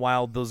once in a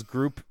while those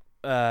groups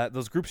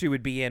you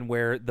would be in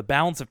where the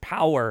balance of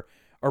power,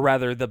 or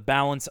rather the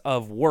balance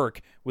of work,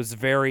 was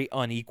very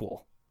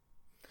unequal.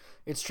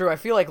 It's true. I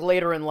feel like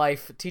later in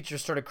life,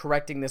 teachers started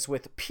correcting this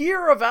with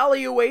peer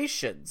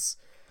evaluations.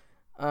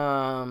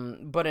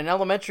 But in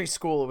elementary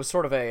school, it was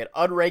sort of an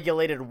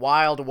unregulated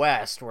Wild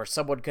West where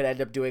someone could end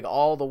up doing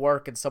all the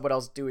work and someone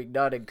else doing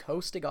none and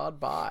coasting on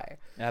by.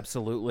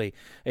 Absolutely.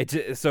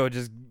 So it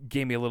just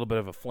gave me a little bit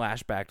of a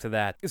flashback to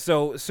that.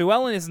 So Sue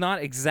Ellen is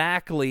not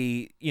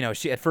exactly,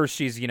 at first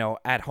she's,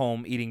 at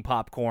home eating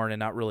popcorn and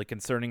not really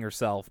concerning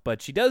herself,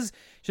 but she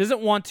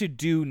doesn't want to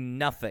do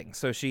nothing.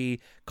 So she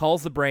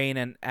calls the Brain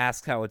and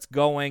asks how it's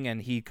going,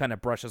 and he kind of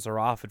brushes her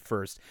off at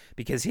first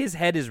because his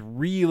head is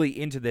really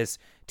into this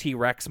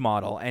T-Rex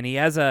model, and he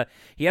has an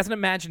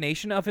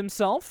imagination of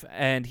himself,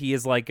 and he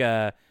is like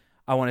I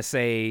want to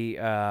say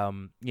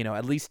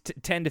at least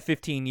 10 to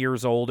 15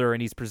 years older,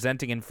 and he's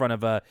presenting in front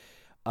of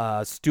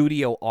a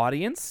studio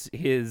audience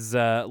his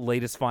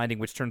latest finding,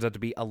 which turns out to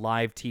be a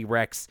live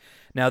T-Rex.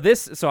 Now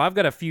so I've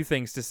got a few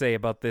things to say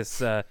about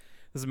this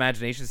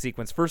imagination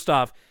sequence. First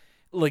off,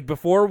 like,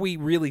 before we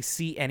really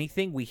see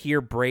anything, we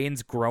hear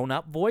Brain's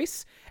grown-up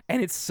voice,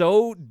 and it's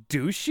so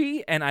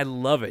douchey, and I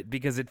love it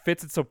because it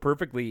fits it so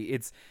perfectly.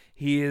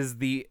 He is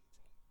the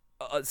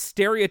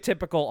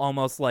stereotypical,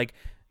 almost like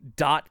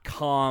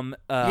 .com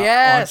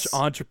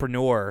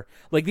entrepreneur.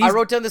 Like, I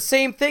wrote down the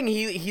same thing.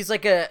 He's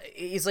like a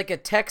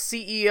tech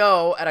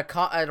CEO at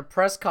a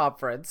press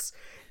conference,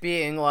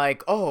 being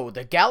like, "Oh,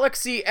 the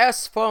Galaxy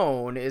S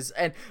phone is,"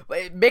 and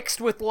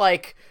mixed with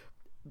like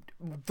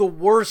the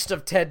worst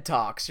of TED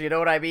Talks, you know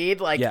what I mean?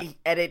 Like, yeah.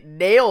 And it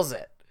nails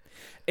it.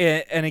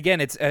 And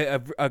again, it's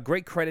a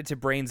great credit to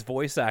Brain's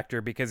voice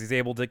actor because he's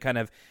able to kind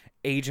of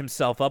age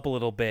himself up a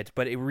little bit,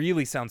 but it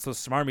really sounds so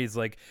smarmy. He's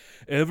like,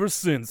 ever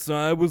since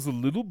I was a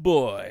little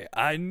boy,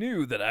 I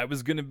knew that I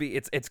was going to be...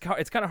 It's kind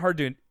of hard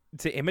to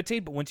to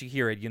imitate, but once you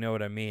hear it, you know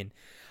what I mean.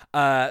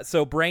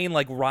 So Brain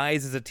like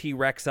rises a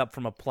T-Rex up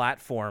from a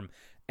platform,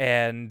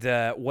 and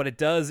what it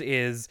does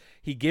is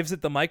he gives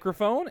it the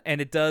microphone,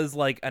 and it does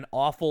like an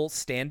awful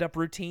stand-up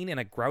routine in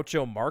a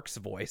Groucho Marx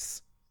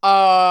voice.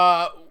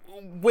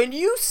 When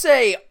you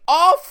say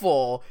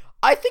awful,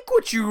 I think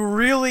what you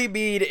really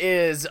mean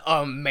is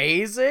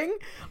amazing.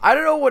 I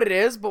don't know what it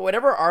is, but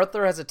whenever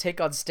Arthur has a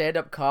take on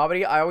stand-up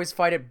comedy, I always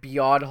find it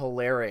beyond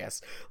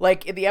hilarious.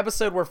 Like in the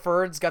episode where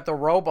Fern's got the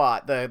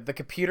robot, the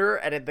computer,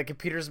 and the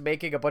computer's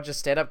making a bunch of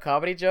stand-up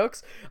comedy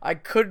jokes,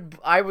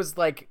 I was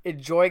like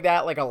enjoying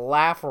that like a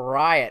laugh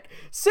riot.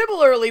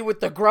 Similarly with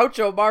the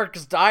Groucho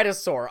Marx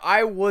dinosaur,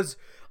 I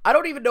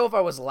don't even know if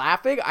I was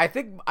laughing. I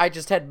think I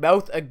just had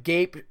mouth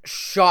agape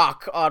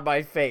shock on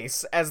my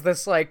face as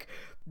this like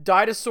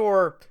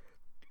dinosaur,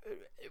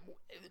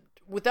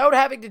 without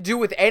having to do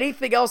with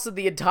anything else in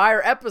the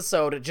entire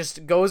episode, it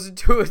just goes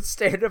into a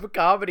stand-up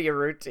comedy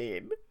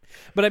routine.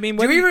 But I mean,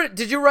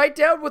 did you write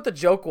down what the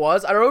joke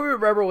was? I don't even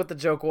remember what the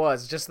joke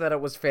was, just that it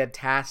was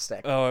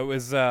fantastic. Oh, it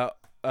was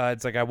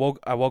it's like I woke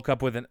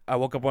up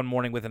one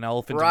morning with an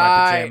elephant in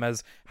my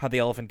pajamas. How the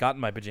elephant got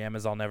in my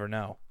pajamas, I'll never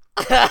know.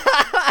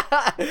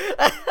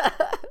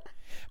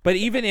 But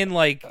even in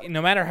like,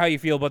 no matter how you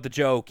feel about the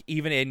joke,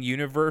 even in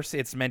universe,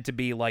 it's meant to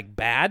be like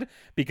bad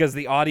because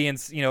the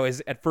audience,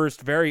 is at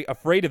first very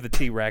afraid of the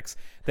T-Rex.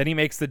 Then he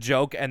makes the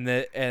joke and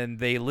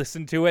they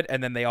listen to it,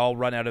 and then they all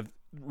run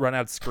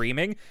out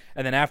screaming.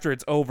 And then after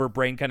it's over,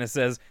 Brain kind of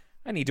says,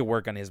 "I need to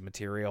work on his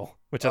material,"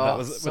 which I thought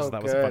was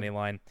a funny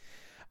line.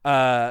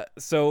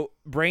 So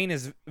Brain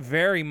is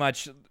very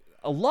much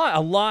a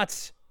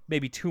lot,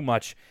 maybe too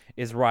much,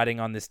 is riding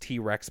on this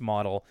T-Rex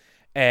model,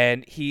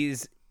 and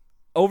he's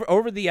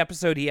over the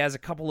episode. He has a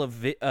couple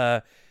of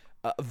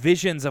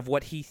visions of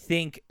what he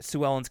think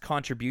Sue Ellen's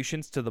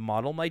contributions to the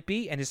model might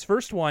be, and his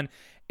first one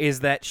is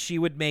that she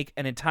would make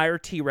an entire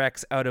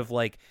T-Rex out of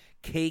like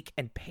cake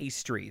and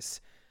pastries,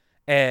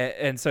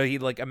 and so he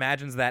like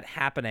imagines that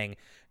happening,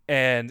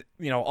 and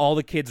all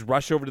the kids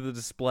rush over to the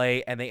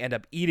display and they end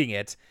up eating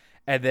it.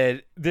 And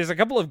then there's a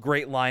couple of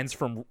great lines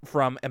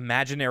from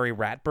Imaginary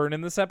Ratburn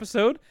in this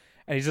episode.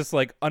 And he's just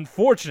like,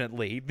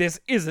 "Unfortunately, this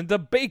isn't a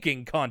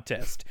baking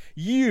contest.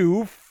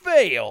 You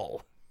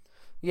fail."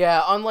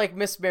 Yeah, unlike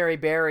Miss Mary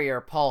Berry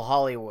or Paul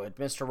Hollywood,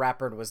 Mr.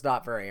 Ratburn was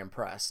not very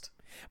impressed.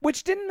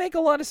 Which didn't make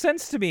a lot of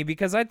sense to me,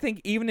 because I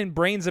think even in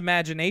Brain's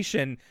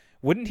imagination,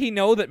 wouldn't he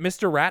know that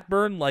Mr.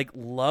 Ratburn, like,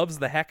 loves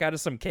the heck out of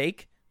some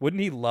cake?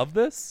 Wouldn't he love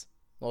this?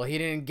 Well, he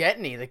didn't get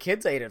any. The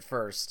kids ate it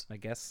first. I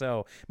guess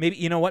so. Maybe,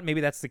 you know what?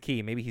 Maybe that's the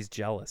key. Maybe he's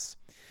jealous.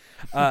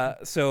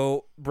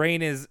 So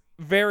Brain is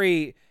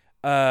very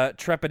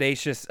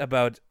trepidatious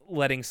about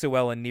letting Sue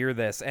Ellen near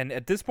this, and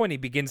at this point he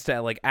begins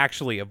to like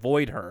actually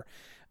avoid her.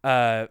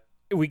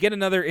 We get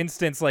another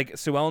instance, like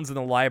Sue Ellen's in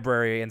the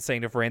library and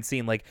saying to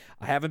Francine, like,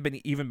 "I haven't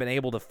been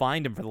able to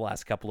find him for the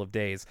last couple of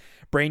days."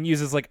 Brain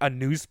uses like a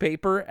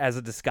newspaper as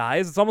a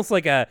disguise. It's almost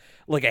like a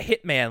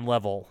hitman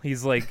level.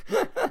 He's like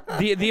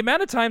the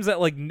amount of times that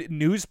like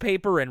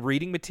newspaper and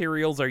reading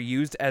materials are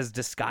used as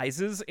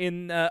disguises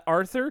in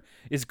Arthur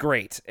is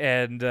great.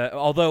 And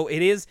although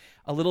it is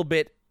a little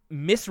bit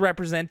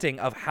misrepresenting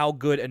of how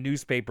good a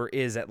newspaper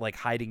is at like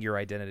hiding your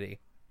identity.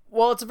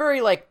 Well, it's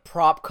very like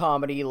prop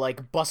comedy,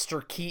 like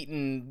Buster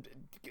Keaton,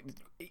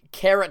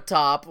 Carrot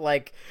Top,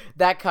 like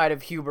that kind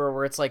of humor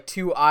where it's like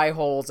two eye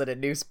holes in a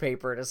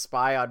newspaper to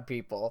spy on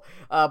people.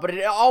 But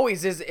it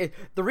always is.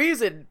 The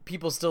reason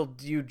people still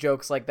do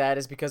jokes like that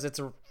is because it's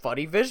a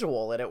funny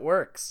visual and it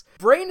works.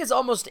 Brain is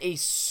almost a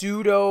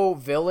pseudo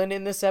villain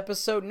in this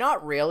episode.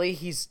 Not really.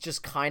 He's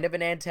just kind of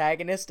an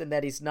antagonist in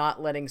that he's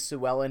not letting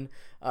Sue Ellen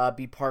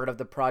be part of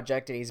the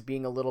project, and he's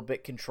being a little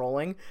bit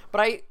controlling.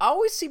 But I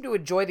always seem to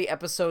enjoy the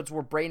episodes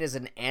where Brain is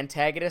an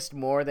antagonist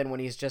more than when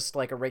he's just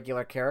like a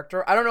regular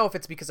character. I don't know if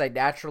it's because I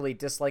naturally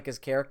dislike his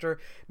character.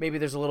 Maybe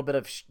there's a little bit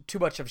of too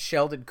much of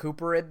Sheldon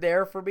Cooper in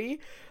there for me.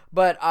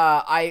 But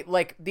I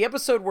like the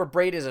episode where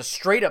Brain is a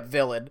straight up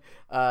villain,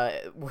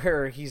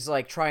 where he's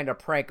like trying to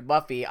prank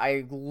Buffy.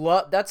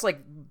 That's like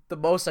the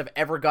most I've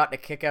ever gotten a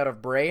kick out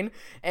of Brain,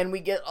 and we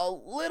get a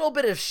little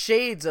bit of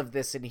shades of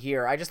this in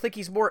here. I just think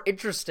he's more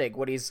interesting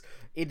when he's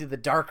into the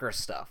darker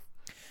stuff.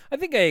 I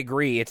think I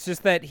agree. It's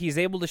just that he's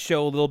able to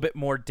show a little bit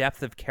more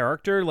depth of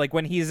character. Like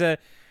when he's a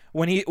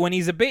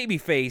baby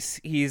face,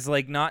 he's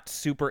like not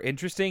super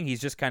interesting.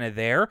 He's just kind of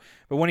there.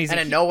 But when he's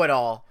a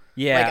know-it-all.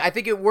 Yeah. Like, I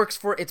think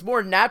it's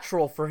more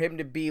natural for him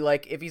to be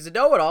like, if he's a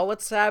know-it-all,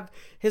 let's have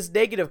his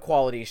negative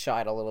qualities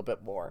shine a little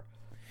bit more.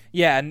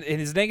 Yeah, and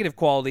his negative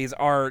qualities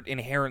are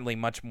inherently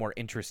much more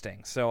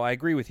interesting. So I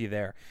agree with you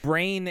there.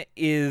 Brain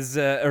is,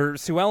 or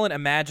Sue Ellen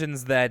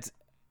imagines that,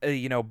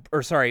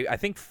 I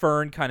think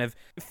Fern kind of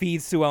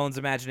feeds Sue Ellen's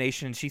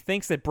imagination, and she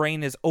thinks that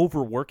Brain is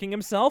overworking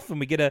himself, and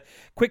we get a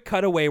quick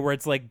cutaway where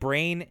it's like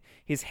Brain,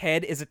 his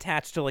head is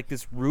attached to like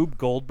this Rube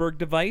Goldberg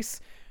device,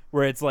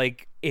 where it's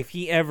like if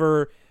he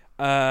ever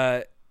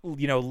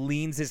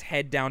leans his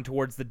head down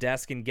towards the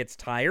desk and gets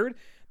tired,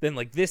 then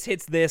like this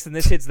hits this and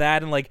this hits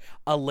that, and like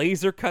a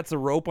laser cuts a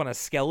rope on a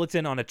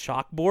skeleton on a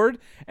chalkboard,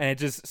 and it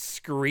just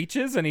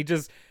screeches, and it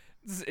just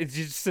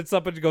sits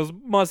up and goes,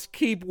 must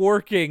keep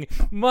working.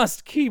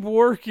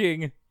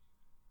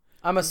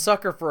 I'm a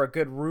sucker for a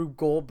good Rube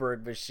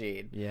Goldberg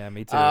machine. Yeah,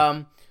 me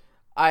too.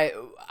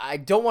 I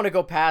don't want to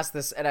go past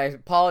this, and I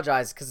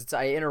apologize because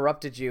I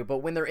interrupted you, but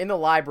when they're in the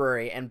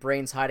library and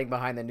Brain's hiding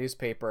behind the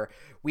newspaper,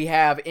 we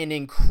have an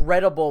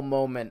incredible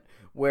moment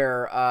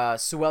where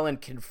Sue Ellen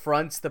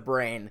confronts the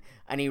Brain,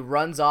 and he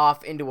runs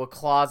off into a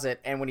closet,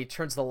 and when he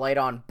turns the light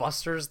on,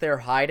 Buster's there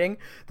hiding.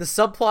 The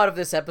subplot of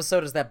this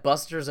episode is that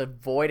Buster's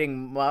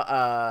avoiding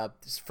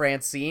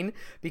Francine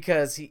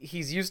because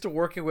he's used to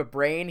working with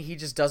Brain. He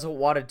just doesn't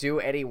want to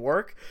do any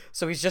work,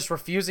 so he's just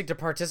refusing to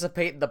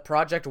participate in the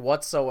project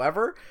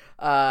whatsoever.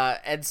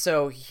 And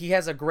so he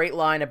has a great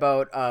line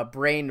about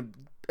Brain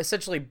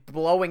essentially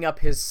blowing up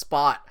his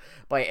spot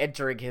by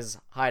entering his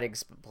hiding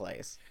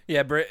place.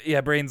 Yeah,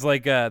 Brain's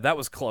like, that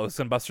was close,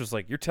 and Buster's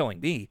like, you're telling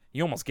me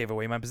you almost gave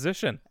away my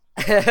position.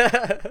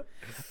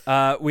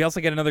 We also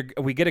get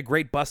a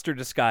great Buster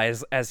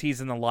disguise as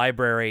he's in the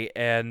library,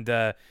 and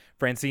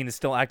Francine is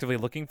still actively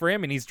looking for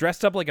him, and he's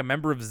dressed up like a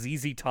member of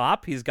ZZ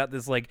Top. He's got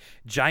this like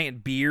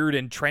giant beard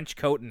and trench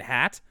coat and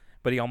hat,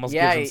 but he almost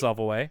gives himself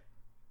away.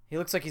 He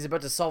looks like he's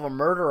about to solve a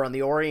murder on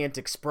the Orient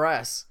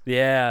Express.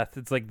 Yeah,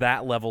 it's like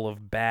that level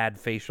of bad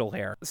facial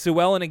hair. Sue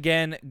Ellen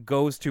again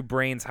goes to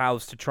Brain's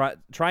house to try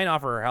and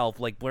offer her help.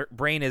 Like,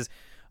 Brain is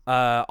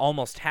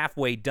almost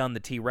halfway done the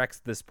T-Rex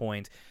at this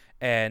point,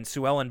 and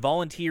Sue Ellen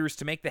volunteers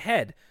to make the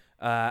head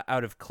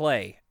out of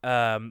clay.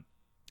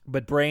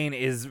 But Brain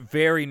is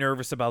very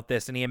nervous about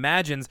this, and he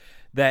imagines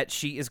that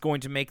she is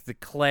going to make the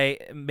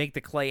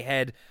clay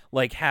head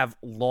like have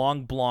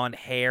long blonde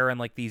hair and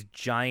like these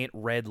giant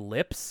red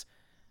lips.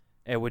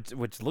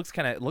 Which looks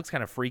kind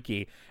of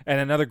freaky. And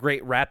another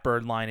great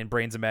Ratbird line in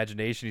Brain's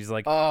imagination. He's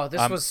like, "Oh,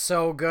 this was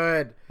so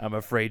good. I'm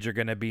afraid you're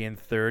gonna be in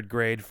 3rd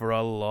grade for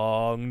a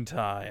long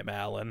time,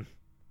 Alan."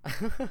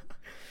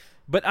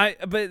 But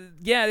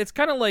yeah, it's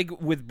kind of like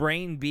with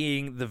Brain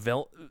being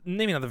the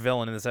maybe not the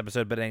villain in this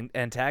episode, but an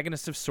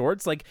antagonist of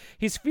sorts. Like,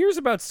 his fears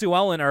about Sue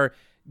Ellen are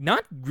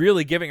not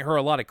really giving her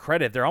a lot of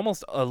credit. They're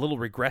almost a little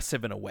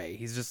regressive in a way.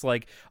 He's just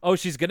like, oh,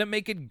 she's going to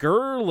make it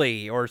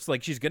girly, or it's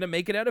like she's going to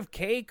make it out of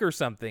cake or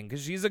something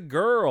because she's a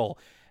girl.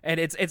 And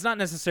it's not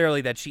necessarily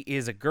that she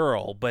is a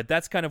girl, but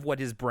that's kind of what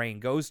his brain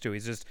goes to.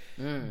 He's just,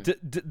 there's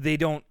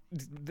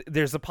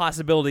a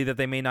possibility that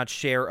they may not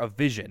share a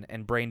vision,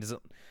 and Brain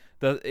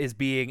is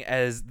being,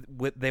 as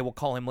they will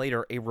call him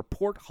later, a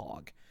report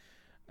hog,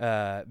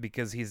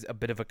 because he's a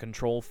bit of a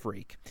control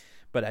freak.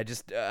 But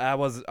I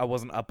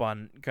wasn't up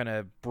on kind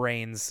of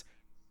Brain's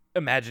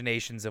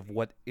imaginations of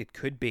what it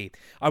could be.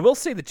 I will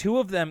say the two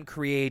of them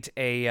create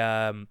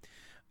a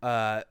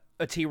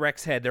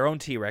T-Rex head, their own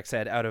T-Rex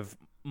head, out of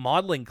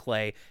modeling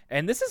clay,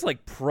 and this is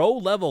like pro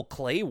level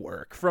clay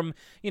work. From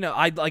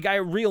I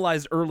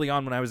realized early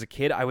on when I was a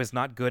kid I was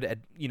not good at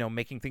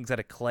making things out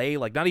of clay,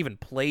 like not even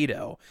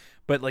Play-Doh,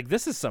 but like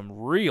this is some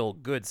real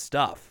good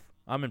stuff.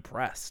 I'm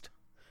impressed.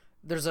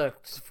 There's a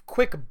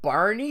quick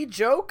Barney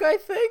joke, I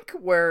think,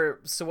 where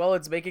Sue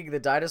Ellen's making the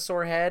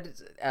dinosaur head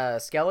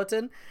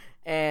skeleton,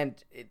 and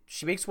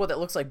she makes one that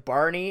looks like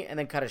Barney, and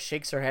then kind of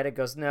shakes her head and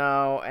goes,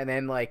 no, and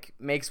then like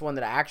makes one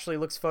that actually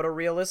looks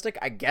photorealistic.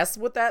 I guess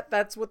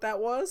that's what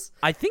that was.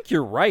 I think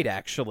you're right,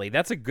 actually.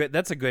 That's a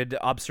good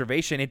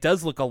observation. It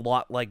does look a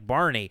lot like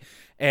Barney,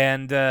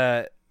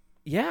 and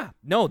yeah,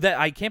 no, that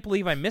I can't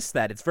believe I missed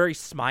that. It's very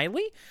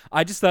smiley.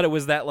 I just thought it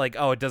was that like,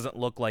 oh, it doesn't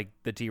look like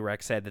the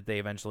T-Rex head that they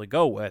eventually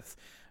go with.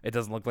 It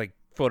doesn't look like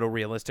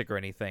photorealistic or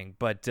anything.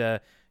 But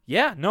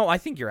yeah, no, I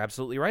think you're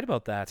absolutely right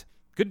about that.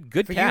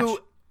 Good catch.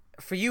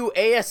 For you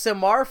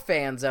ASMR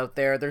fans out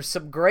there, there's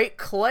some great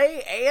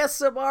clay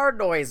ASMR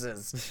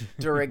noises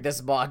during this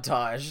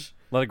montage.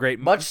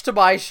 Much to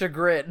my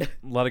chagrin. A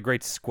lot of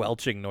great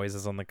squelching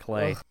noises on the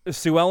clay.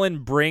 Sue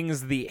Ellen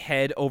brings the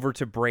head over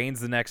to Brains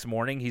the next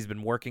morning. He's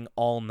been working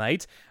all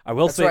night.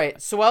 That's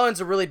right. Sue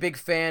Ellen's a really big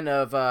fan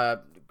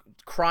of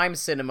crime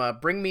cinema.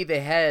 Bring me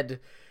the head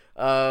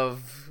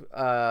of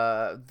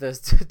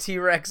the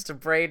T-Rex to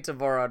Brain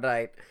tomorrow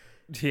night.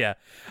 Yeah.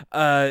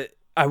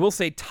 I will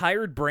say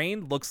Tired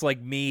Brain looks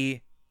like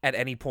me at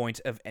any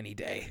point of any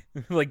day.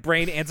 Like,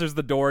 Brain answers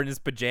the door in his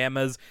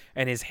pajamas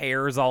and his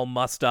hair is all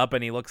mussed up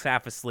and he looks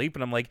half asleep,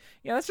 and I'm like,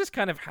 yeah, that's just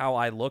kind of how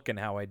I look and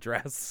how I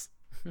dress.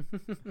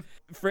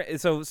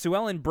 So Sue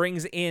Ellen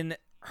brings in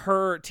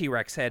her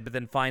T-Rex head, but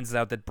then finds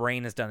out that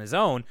Brain has done his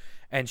own,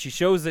 and she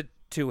shows it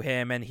to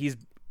him, and he's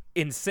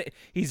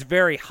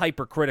very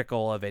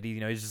hypercritical of it.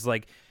 He's just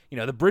like,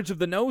 the bridge of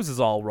the nose is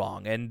all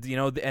wrong, and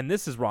and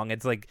this is wrong.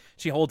 It's like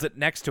she holds it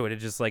next to it.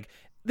 It's just like,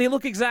 they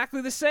look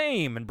exactly the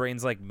same, and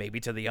Brain's like,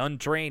 maybe to the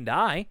untrained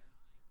eye.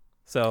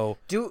 So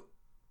do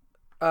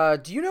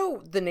you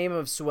know the name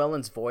of Sue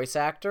Ellen's voice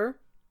actor?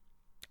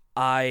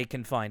 I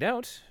can find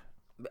out.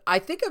 I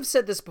think I've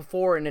said this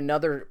before in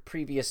another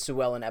previous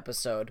Sue Ellen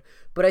episode,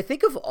 but I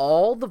think of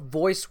all the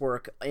voice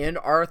work in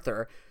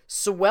Arthur,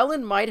 Sue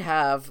Ellen might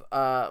have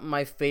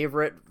my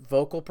favorite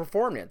vocal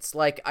performance.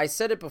 Like I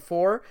said it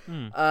before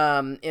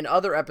in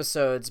other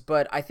episodes,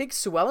 but I think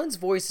Sue Ellen's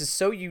voice is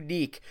so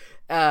unique,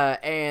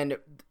 and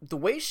the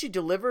way she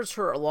delivers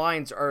her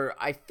lines are,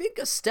 I think,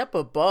 a step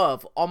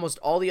above almost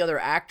all the other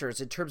actors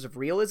in terms of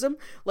realism.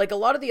 Like a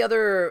lot of the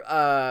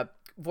other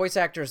voice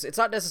actors, it's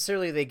not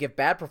necessarily they give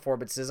bad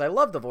performances. I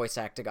love the voice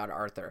acting on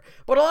Arthur,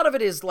 but a lot of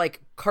it is like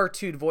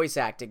cartoon voice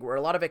acting, where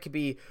a lot of it can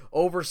be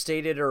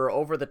overstated or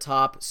over the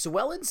top. Sue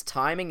Ellen's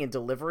timing and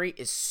delivery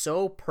is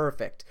so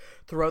perfect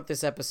throughout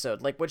this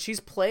episode. Like when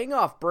she's playing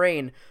off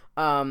Brain,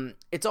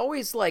 it's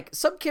always like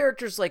some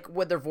characters, like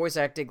when they're voice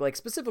acting, like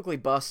specifically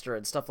Buster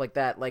and stuff like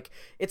that, like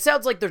it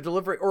sounds like they're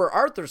delivering, or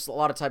Arthur's a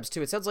lot of times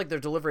too, it sounds like they're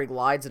delivering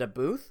lines in a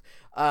booth.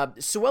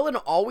 Sue Ellen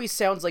always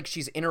sounds like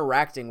she's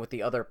interacting with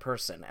the other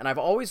person, and I've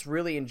always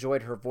really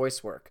enjoyed her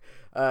voice work.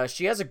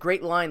 She has a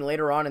great line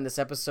later on in this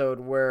episode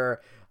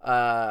where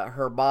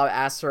her mom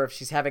asks her if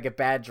she's having a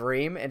bad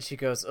dream, and she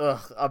goes,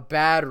 "Ugh, a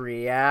bad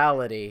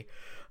reality."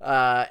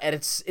 And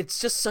it's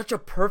just such a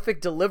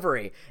perfect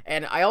delivery.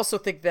 And I also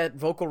think that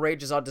vocal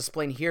range is on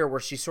display here, where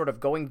she's sort of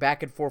going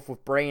back and forth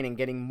with Brain and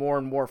getting more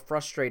and more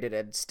frustrated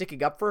and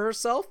sticking up for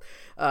herself.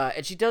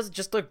 And she does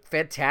just a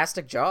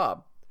fantastic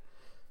job.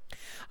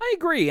 I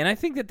agree, and I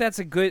think that's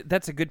a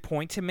good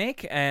point to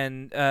make.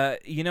 And I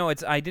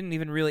didn't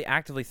even really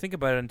actively think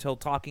about it until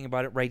talking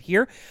about it right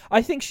here.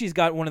 I think she's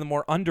got one of the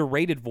more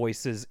underrated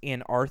voices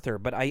in Arthur,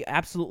 but I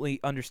absolutely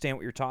understand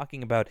what you're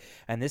talking about.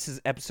 And this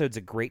episode's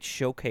a great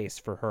showcase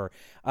for her.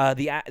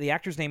 The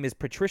actor's name is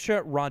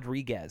Patricia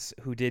Rodriguez,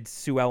 who did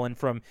Sue Ellen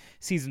from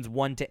seasons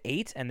 1 to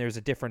 8, and there's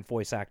a different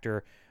voice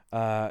actor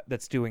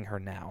that's doing her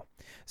now.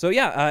 So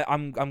yeah,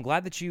 I'm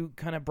glad that you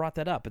kind of brought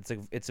that up.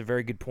 It's a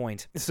very good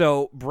point.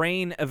 So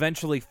Brain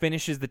eventually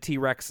finishes the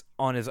T-Rex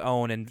on his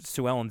own, and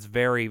Sue Ellen's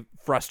very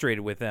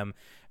frustrated with him.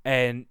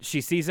 And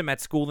she sees him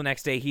at school the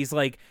next day. He's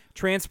like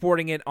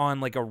transporting it on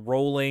like a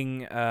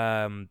rolling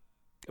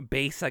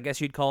base, I guess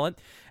you'd call it.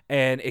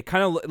 And it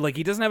kind of like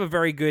he doesn't have a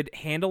very good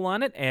handle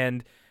on it.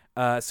 And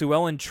Sue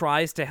Ellen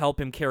tries to help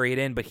him carry it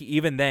in, but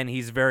even then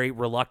he's very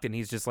reluctant.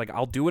 He's just like,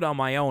 I'll do it on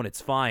my own.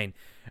 It's fine.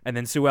 And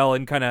then Sue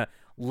Ellen kind of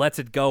lets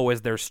it go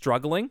as they're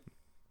struggling,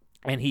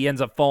 and he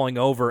ends up falling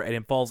over, and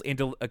it falls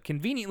into a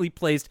conveniently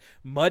placed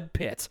mud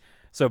pit.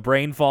 So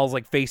Brain falls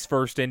like face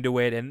first into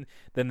it, and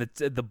then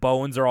the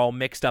bones are all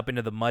mixed up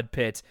into the mud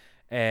pit,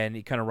 and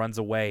he kind of runs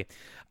away.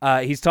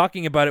 He's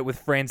talking about it with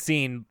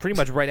Francine pretty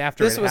much right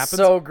after it happens. This was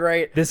so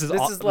great. This is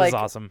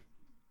awesome.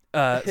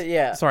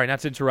 Yeah. Sorry, not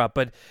to interrupt,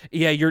 but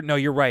yeah,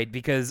 you're right,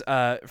 because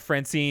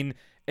Francine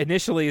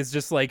initially is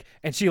just like,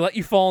 and she let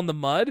you fall in the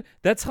mud?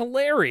 That's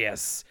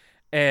hilarious.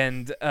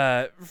 And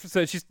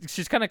so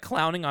she's kind of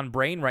clowning on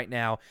Brain right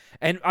now.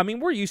 And I mean,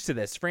 we're used to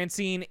this.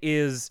 Francine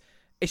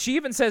she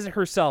even says it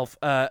herself.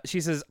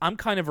 She says, I'm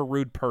kind of a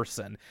rude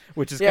person,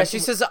 which is she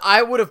says,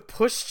 I would have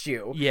pushed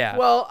you. Yeah.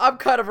 Well, I'm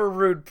kind of a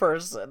rude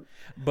person.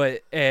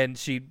 And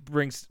she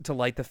brings to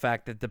light the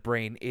fact that the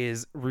Brain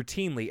is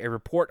routinely a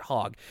report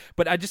hog.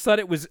 But I just thought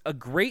it was a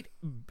great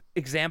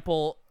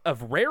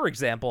rare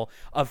example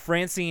of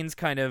Francine's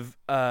kind of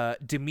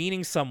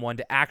demeaning someone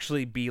to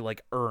actually be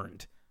like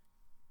earned.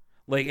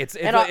 Like it's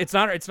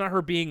not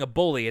her being a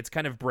bully. It's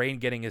kind of Brain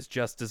getting his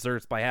just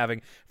desserts by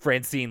having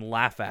Francine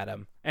laugh at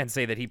him and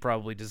say that he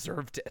probably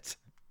deserved it.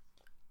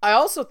 I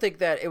also think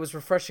that it was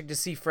refreshing to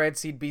see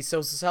Francine be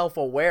so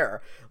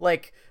self-aware.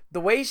 Like,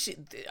 the way she...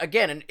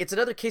 Again, it's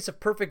another case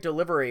of perfect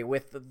delivery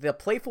with the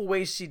playful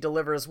ways she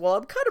delivers. Well,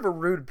 I'm kind of a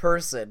rude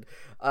person.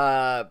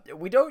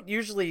 We don't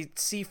usually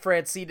see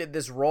Francine in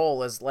this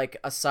role as, like,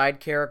 a side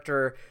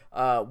character,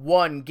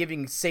 one,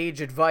 giving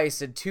sage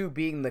advice, and two,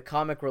 being the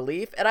comic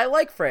relief. And I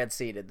like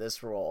Francine in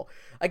this role.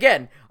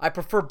 Again, I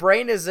prefer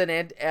Brain as an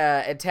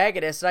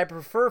antagonist, and I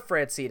prefer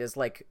Francine as,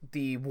 like,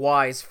 the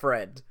wise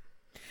friend.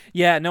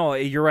 Yeah, no,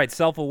 you're right.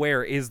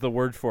 Self-aware is the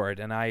word for it,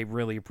 and I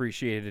really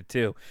appreciated it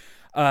too.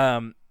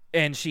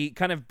 And she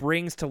kind of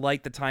brings to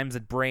light the times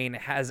that Brain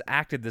has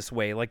acted this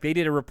way. Like, they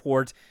did a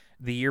report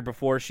the year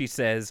before, she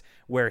says,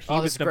 where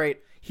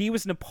he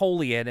was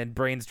Napoleon and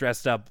Brain's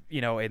dressed up,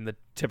 in the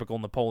typical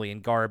Napoleon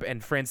garb,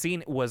 and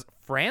Francine was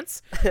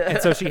France.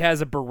 And so she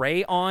has a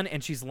beret on,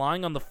 and she's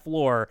lying on the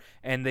floor,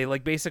 and they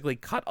like basically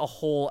cut a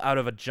hole out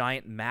of a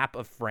giant map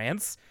of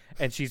France,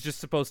 and she's just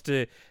supposed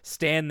to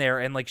stand there,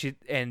 and like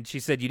she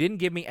said, you didn't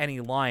give me any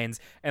lines,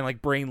 and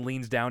like Brain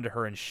leans down to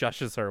her and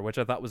shushes her, which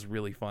I thought was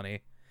really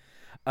funny.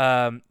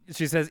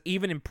 She says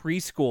even in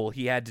preschool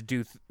he had to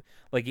do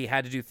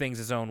things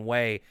his own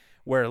way,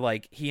 where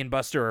like he and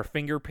Buster are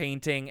finger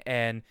painting,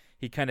 and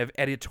he kind of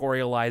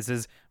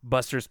editorializes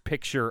Buster's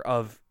picture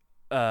of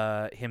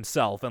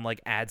himself and like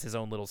adds his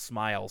own little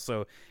smile,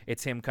 so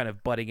it's him kind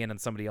of butting in on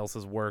somebody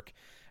else's work.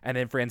 And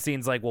then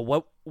Francine's like,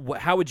 well,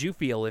 how would you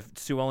feel if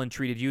Sue Ellen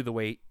treated you the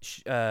way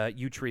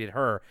you treated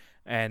her?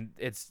 And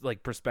it's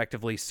like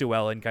prospectively Sue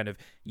Ellen kind of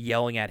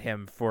yelling at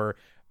him for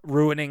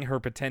ruining her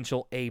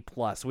potential A+,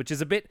 which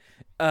is a bit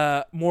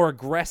more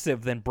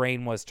aggressive than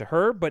Brain was to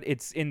her, but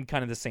it's in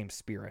kind of the same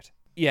spirit.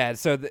 Yeah,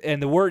 so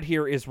and the word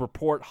here is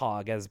report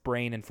hog, as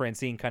Brain and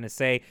Francine kind of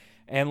say.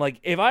 And like,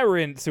 if I were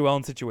in Sue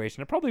Ellen's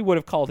situation, I probably would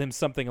have called him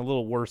something a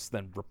little worse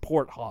than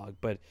report hog.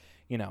 But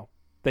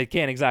they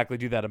can't exactly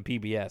do that on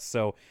PBS,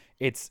 so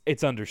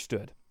it's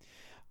understood.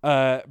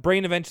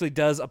 Brain eventually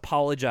does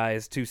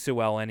apologize to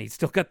Sue Ellen. He's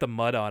still got the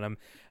mud on him,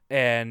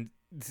 and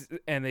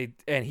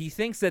he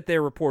thinks that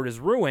their report is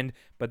ruined.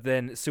 But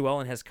then Sue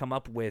Ellen has come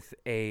up with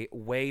a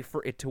way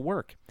for it to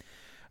work.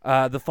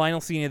 The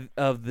final scene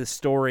of the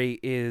story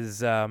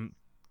is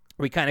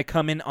we kind of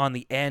come in on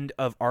the end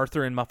of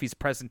Arthur and Muffy's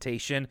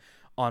presentation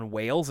on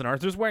whales, and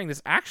Arthur's wearing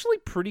this actually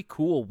pretty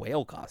cool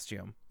whale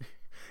costume.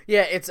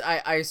 Yeah,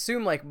 I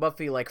assume like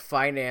Muffy like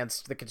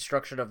financed the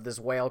construction of this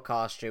whale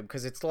costume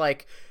because it's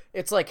like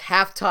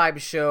halftime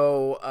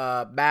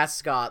show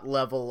mascot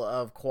level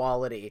of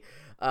quality.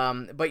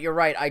 But you're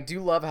right. I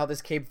do love how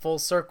this came full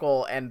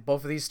circle, and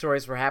both of these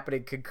stories were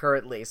happening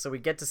concurrently. So we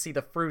get to see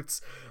the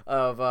fruits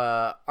of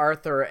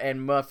Arthur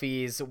and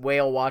Muffy's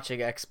whale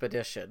watching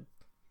expedition.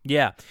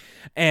 Yeah,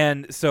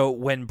 and so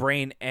when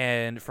Brain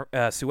and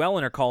Sue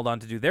Ellen are called on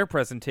to do their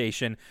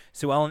presentation,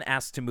 Sue Ellen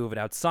asks to move it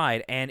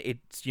outside, and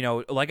it's,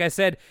 like I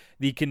said,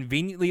 the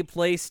conveniently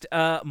placed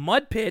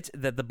mud pit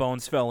that the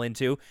bones fell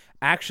into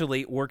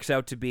actually works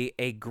out to be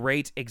a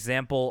great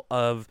example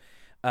of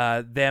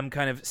them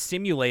kind of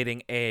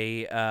simulating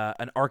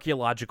an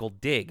archaeological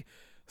dig.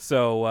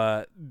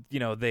 So,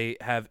 they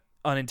have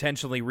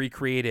unintentionally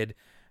recreated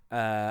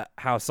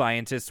how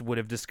scientists would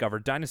have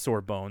discovered dinosaur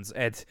bones.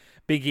 And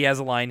Binky has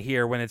a line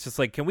here when it's just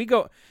like, can we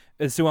go...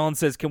 Sue Ellen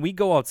says, can we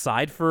go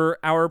outside for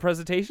our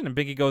presentation? And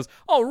Binky goes,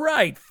 all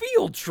right,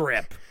 field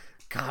trip.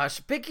 Gosh,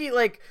 Binky,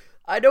 like...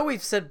 I know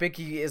we've said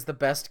Binky is the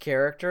best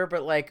character,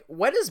 but, like,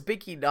 when is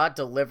Binky not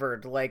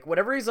delivered? Like,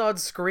 whenever he's on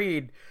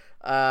screen,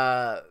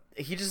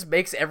 he just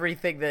makes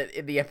everything that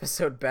in the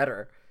episode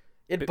better.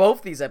 In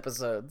both these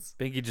episodes.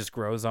 Binky just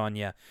grows on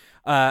you.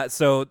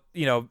 So,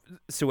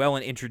 Sue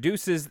Ellen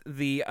introduces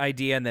the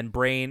idea, and then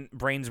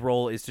Brain's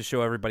role is to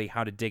show everybody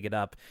how to dig it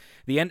up.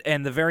 The end,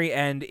 and the very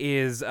end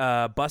is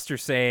Buster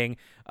saying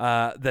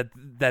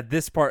that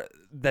this part,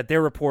 that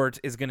their report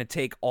is going to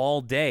take all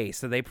day,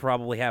 so they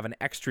probably have an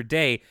extra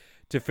day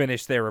to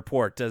finish their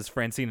report. Does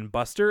Francine and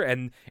Buster,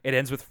 and it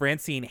ends with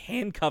Francine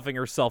handcuffing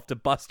herself to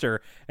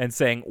Buster and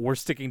saying, "We're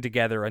sticking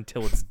together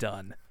until it's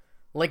done."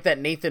 Like that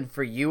Nathan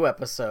For You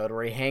episode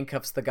where he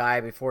handcuffs the guy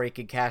before he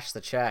can cash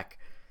the check.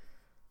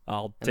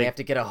 They have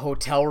to get a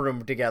hotel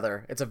room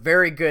together. It's a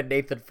very good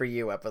Nathan For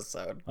You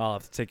episode. I'll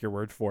have to take your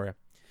word for it.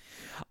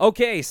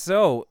 Okay,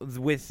 so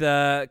with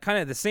kind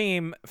of the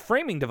same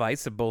framing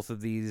device of both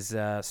of these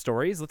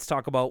stories, let's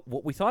talk about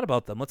what we thought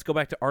about them. Let's go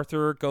back to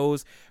Arthur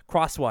Goes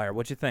Crosswire.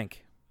 What'd you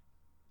think?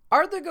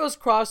 Arthur Goes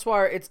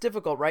Crosswire, it's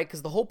difficult, right?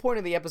 Because the whole point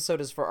of the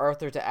episode is for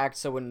Arthur to act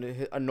so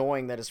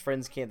annoying that his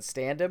friends can't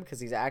stand him because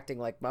he's acting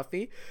like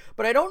Muffy.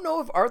 But I don't know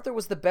if Arthur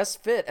was the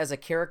best fit as a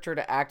character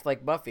to act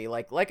like Muffy.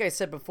 Like I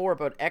said before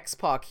about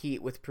X-Pac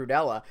heat with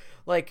Prunella,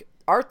 like...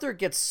 Arthur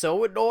gets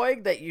so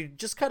annoying that you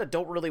just kind of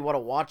don't really want to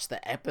watch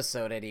the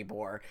episode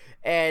anymore.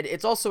 And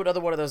it's also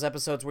another one of those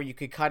episodes where you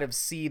could kind of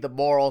see the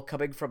moral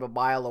coming from a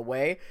mile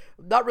away.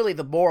 Not really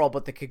the moral,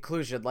 but the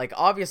conclusion. Like,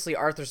 obviously,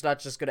 Arthur's not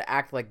just going to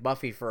act like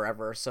Buffy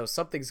forever, so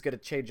something's going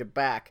to change him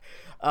back.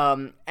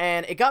 And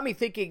it got me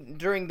thinking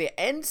during the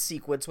end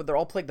sequence when they're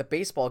all playing the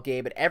baseball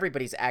game and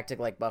everybody's acting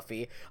like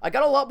Buffy, I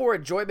got a lot more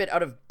enjoyment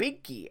out of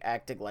Binky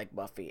acting like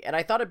Buffy. And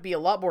I thought it'd be a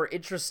lot more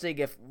interesting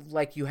if,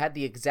 like, you had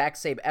the exact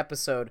same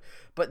episode,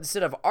 but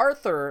instead of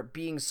Arthur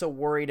being so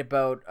worried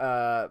about,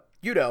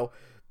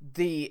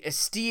 the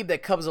esteem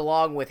that comes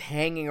along with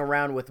hanging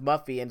around with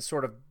Muffy and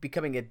sort of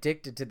becoming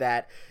addicted to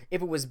that,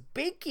 if it was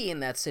Binky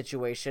in that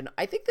situation,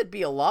 I think that'd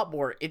be a lot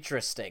more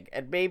interesting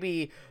and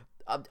maybe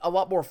a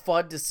lot more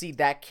fun to see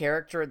that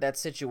character in that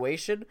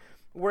situation.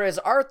 Whereas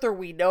Arthur,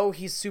 we know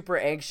he's super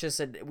anxious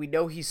and we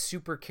know he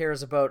super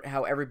cares about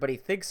how everybody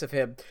thinks of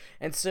him.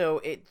 And so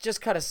it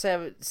just kind of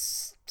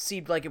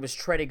seemed like it was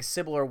treading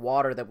similar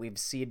water that we've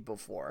seen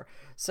before.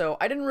 So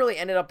I didn't really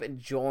end up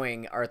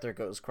enjoying Arthur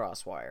Goes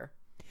Crosswire.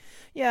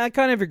 Yeah, I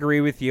kind of agree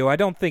with you. I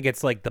don't think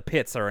it's like The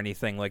Pits or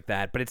anything like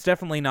that, but it's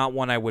definitely not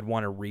one I would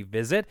want to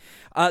revisit.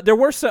 There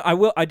were some.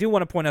 I do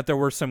want to point out there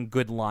were some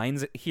good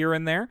lines here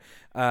and there.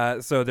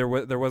 So there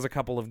was a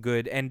couple of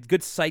good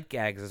sight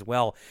gags as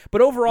well.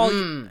 But overall,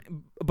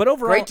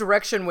 great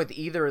direction with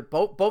either.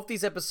 Both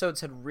these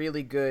episodes had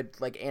really good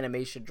like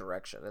animation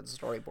direction and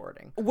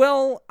storyboarding.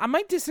 Well, I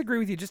might disagree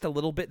with you just a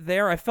little bit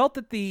there. I felt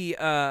that the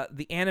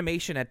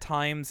animation at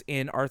times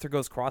in Arthur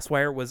Goes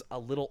Crosswire was a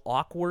little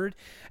awkward,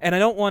 and I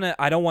don't want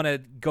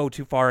to go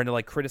too far into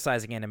like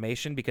criticizing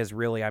animation because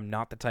really I'm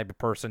not the type of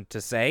person to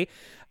say.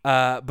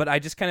 But I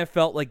just kind of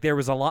felt like there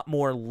was a lot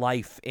more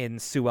life in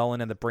Sue Ellen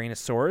and the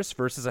Brainosaurus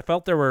versus I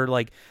felt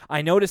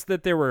I noticed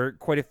that there were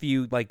quite a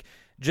few like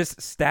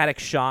just static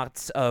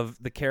shots of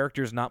the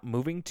characters not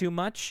moving too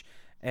much.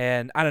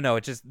 And I don't know,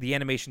 the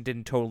animation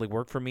didn't totally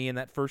work for me in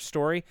that first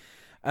story.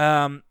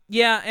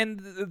 Yeah, and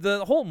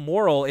the whole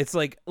moral, it's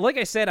like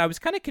I said, I was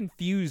kind of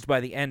confused by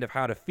the end of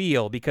how to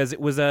feel, because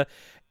it was a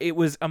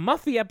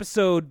Muffy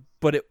episode,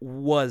 but it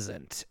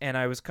wasn't, and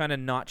I was kind of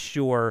not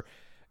sure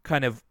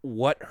kind of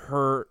what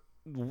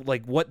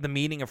the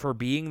meaning of her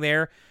being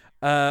there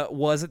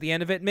was at the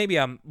end of it. Maybe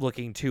I'm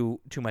looking too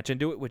much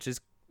into it, which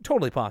is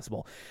totally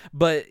possible.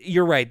 But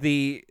you're right.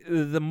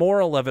 The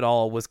moral of it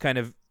all was kind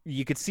of,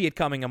 you could see it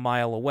coming a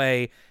mile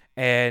away,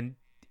 and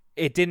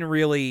it didn't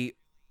really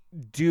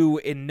do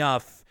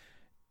enough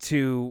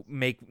to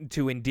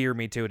endear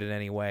me to it in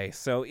any way.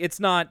 So it's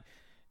not,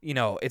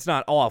 it's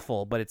not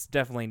awful, but it's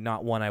definitely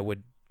not one I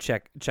would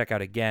check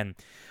out again.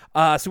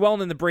 Sue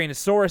Ellen and the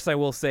Brainosaurus, I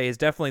will say, is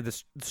definitely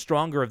the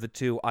stronger of the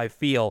two, I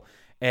feel.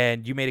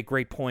 And you made a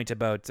great point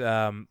about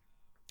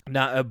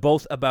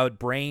both about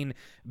Brain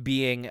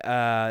being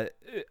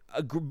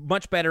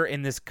much better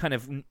in this kind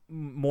of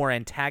more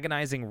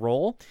antagonizing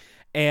role,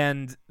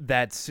 and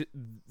that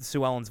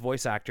Sue Ellen's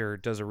voice actor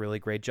does a really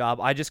great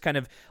job. I just kind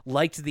of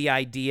liked the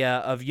idea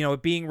of,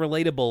 it being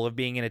relatable, of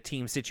being in a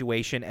team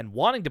situation and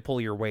wanting to pull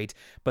your weight,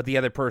 but the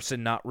other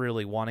person not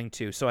really wanting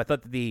to. So I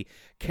thought that the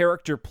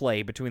character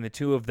play between the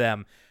two of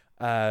them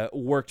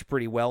worked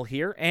pretty well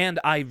here, and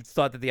I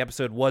thought that the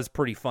episode was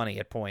pretty funny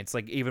at points,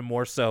 like even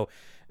more so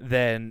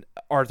than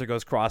Arthur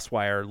Goes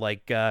Crosswire.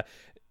 Like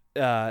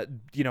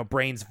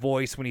Brain's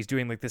voice when he's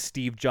doing like the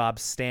Steve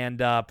Jobs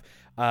stand-up,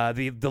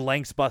 the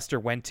lengths Buster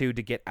went to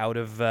get out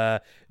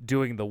of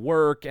doing the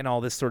work and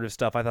all this sort of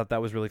stuff. I thought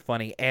that was really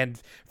funny.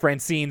 And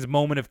Francine's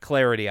moment of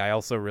clarity I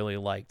also really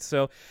liked.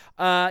 So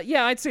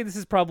I'd say this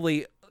is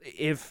probably,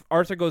 if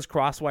Arthur Goes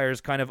Crosswire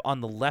is kind of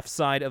on the left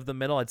side of the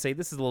middle, I'd say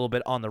this is a little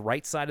bit on the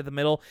right side of the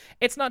middle.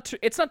 It's not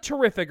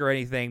terrific or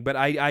anything, but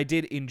I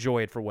did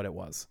enjoy it for what it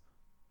was.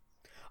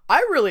 I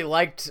really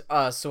liked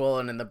Sue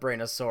Ellen and the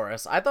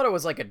Brainosaurus. I thought it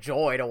was like a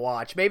joy to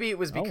watch. Maybe it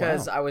was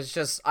because I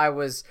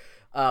was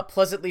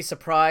pleasantly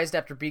surprised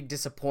after being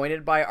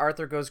disappointed by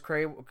Arthur Goes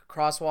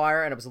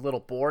Crosswire, and I was a little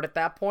bored at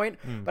that point.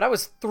 But I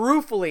was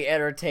throughfully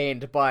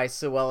entertained by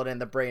Sue Ellen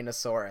and the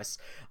Brainosaurus.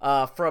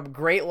 From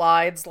great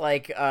lines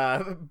like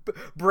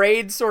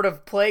Brain sort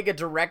of playing a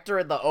director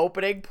in the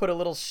opening, put a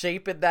little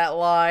shape in that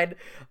line,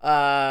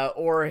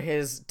 or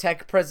his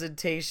tech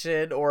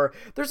presentation, or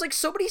there's like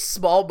so many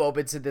small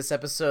moments in this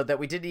episode that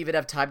we didn't even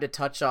have time to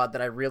touch on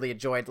that I really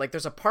enjoyed. Like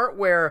there's a part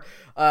where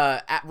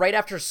right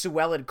after Sue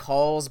Ellen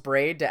calls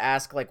Brain to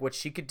ask like what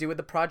she could do with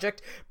the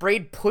project,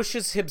 Brain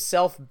pushes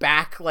himself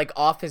back like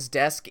off his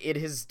desk in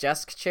his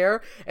desk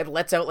chair and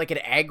lets out like an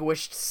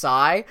anguished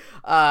sigh,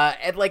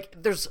 and like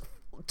there's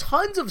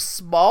tons of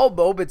small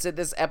moments in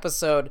this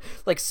episode,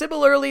 like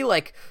similarly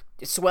like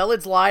Sue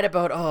Ellen's line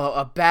about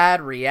a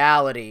bad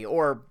reality,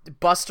 or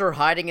Buster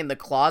hiding in the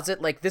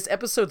closet. Like this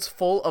episode's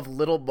full of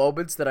little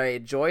moments that I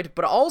enjoyed,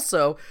 but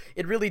also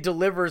it really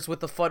delivers with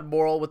the fun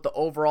moral, with the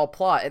overall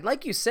plot. And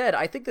like you said,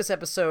 I think this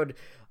episode,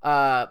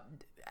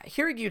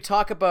 hearing you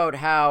talk about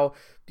how,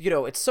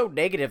 it's so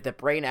negative that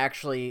Brain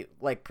actually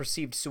like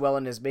perceived Sue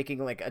Ellen as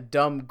making like a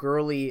dumb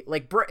girly,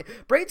 like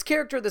Brain's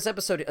character in this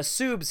episode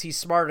assumes he's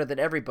smarter than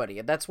everybody,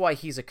 and that's why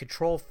he's a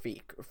control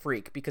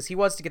freak, because he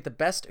wants to get the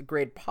best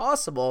grade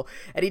possible,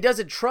 and he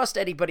doesn't trust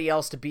anybody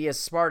else to be as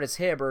smart as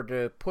him or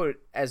to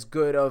put as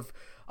good of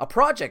a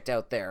project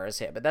out there as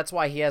him. And that's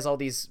why he has all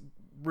these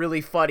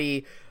really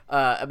funny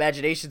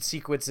imagination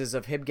sequences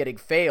of him getting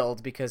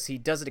failed, because he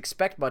doesn't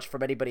expect much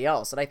from anybody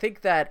else. And I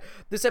think that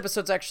this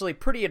episode's actually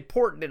pretty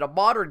important in a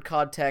modern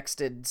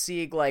context, and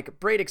seeing like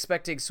Brain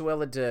expecting Sue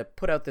Ellen to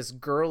put out this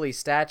girly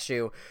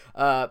statue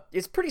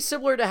is pretty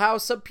similar to how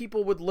some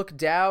people would look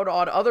down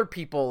on other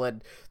people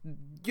and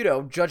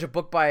judge a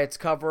book by its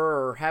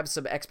cover, or have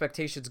some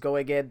expectations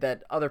going in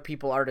that other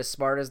people aren't as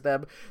smart as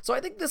them. So I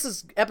think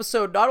this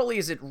episode, not only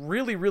is it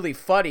really, really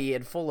funny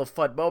and full of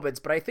fun moments,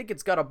 but I think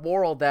it's got a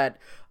moral that,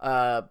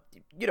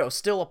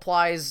 still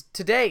applies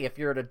today if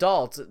you're an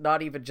adult,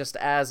 not even just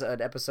as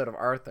an episode of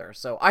Arthur.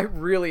 So I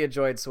really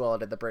enjoyed Sue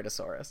Ellen and the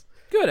Brainosaurus.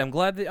 Good. I'm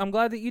glad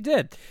that you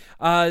did.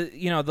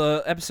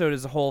 The episode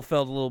as a whole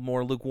felt a little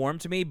more lukewarm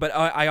to me, but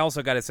I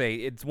also got to say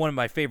it's one of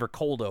my favorite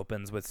cold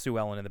opens with Sue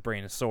Ellen and the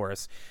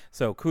Brainosaurus.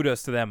 So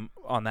kudos to them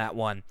on that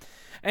one.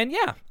 And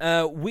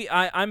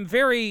I'm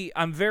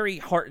very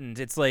heartened.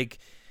 It's like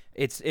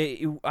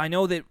I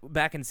know that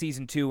back in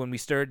season 2 when we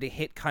started to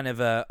hit kind of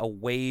a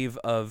wave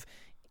of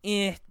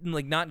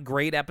like not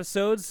great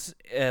episodes,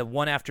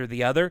 one after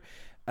the other,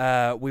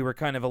 we were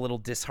kind of a little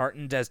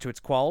disheartened as to its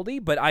quality,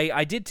 but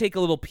I did take a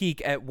little peek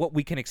at what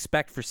we can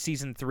expect for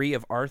season 3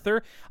 of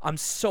Arthur. I'm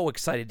so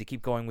excited to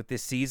keep going with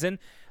this season.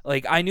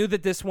 Like I knew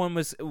that this one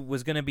was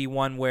going to be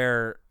one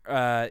where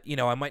I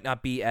might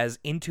not be as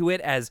into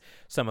it as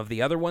some of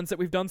the other ones that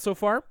we've done so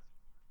far,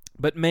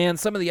 but man,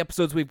 some of the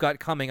episodes we've got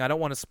coming, I don't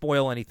want to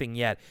spoil anything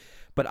yet,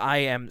 but I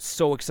am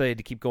so excited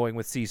to keep going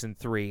with season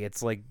 3.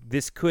 It's like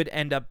this could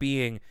end up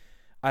being,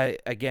 I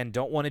again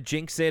don't want to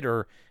jinx it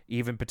or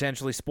even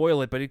potentially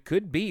spoil it, but it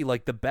could be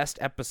like the best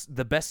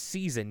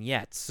season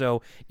yet.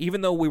 So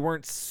even though we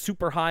weren't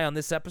super high on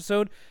this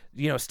episode,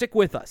 stick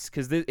with us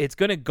because it's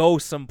going to go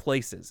some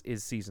places.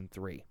 Is season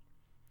 3.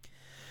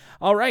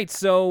 All right,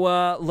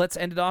 so let's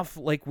end it off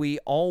like we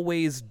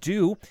always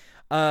do.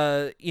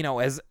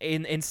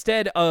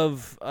 Instead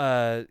of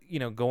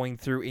going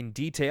through in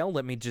detail,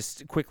 let me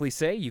just quickly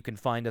say you can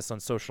find us on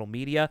social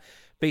media.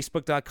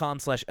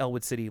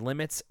 Facebook.com/Elwood City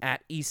Limits,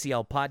 at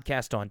ECL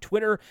Podcast on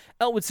Twitter,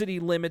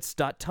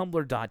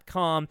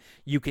 ElwoodCityLimits.tumblr.com.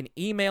 You can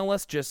email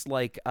us just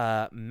like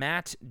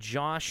Matt,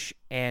 Josh,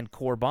 and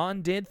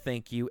Corban did.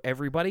 Thank you,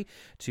 everybody,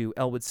 to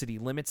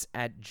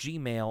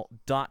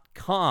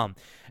ElwoodCityLimits@gmail.com.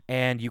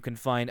 And you can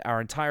find our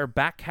entire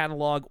back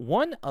catalog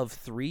one of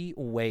 3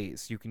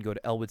 ways. You can go to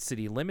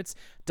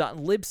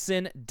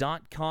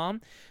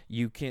ElwoodCityLimits.libsyn.com.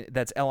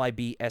 That's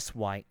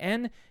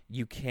Libsyn.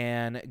 You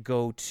can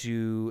go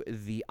to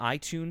the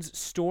iTunes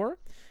store,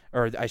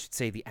 or I should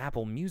say the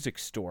Apple Music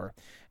Store,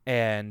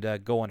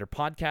 and go under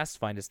podcasts,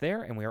 find us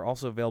there, and we are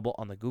also available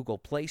on the Google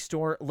Play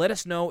Store. Let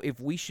us know if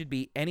we should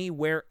be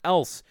anywhere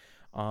else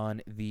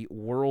on the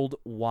World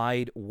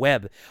Wide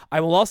Web.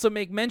 I will also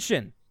make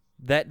mention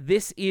that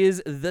this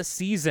is the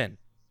season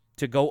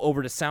to go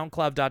over to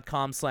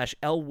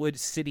soundcloud.com/Elwood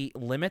City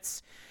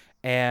Limits.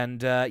 And,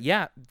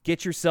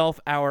 get yourself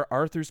our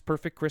Arthur's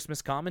Perfect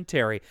Christmas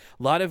Commentary.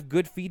 A lot of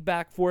good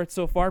feedback for it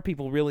so far.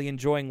 People really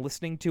enjoying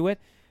listening to it.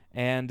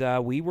 And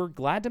we were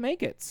glad to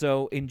make it.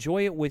 So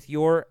enjoy it with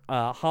your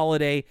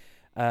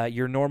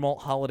your normal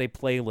holiday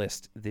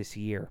playlist this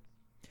year.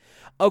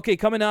 Okay,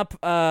 coming up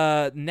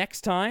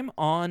next time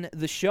on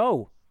the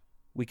show,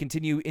 we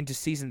continue into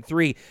Season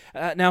 3.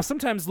 Now,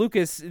 sometimes,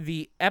 Lucas,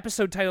 the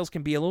episode titles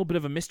can be a little bit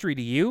of a mystery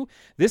to you.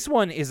 This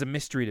one is a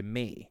mystery to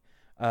me.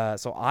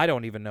 So I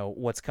don't even know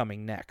what's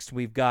coming next.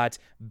 We've got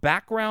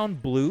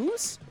Background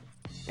Blues,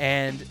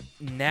 and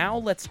Now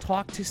Let's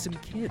Talk to Some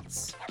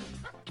Kids.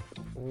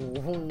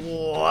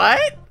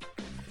 What?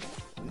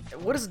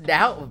 What is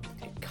now?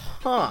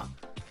 Huh.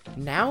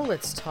 Now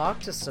let's talk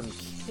to some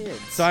kids.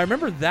 So I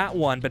remember that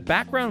one, but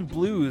Background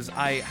Blues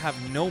I have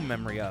no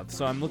memory of.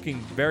 So I'm looking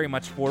very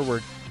much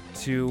forward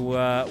to,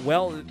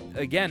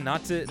 again,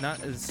 not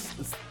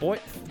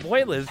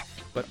spoilers,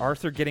 but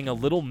Arthur getting a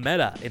little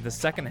meta in the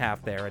second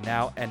half there, and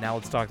now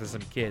let's talk to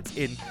some kids.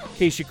 In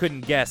case you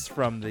couldn't guess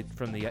from the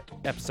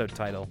episode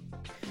title.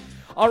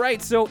 All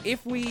right, so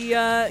if we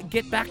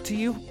get back to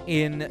you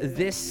in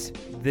this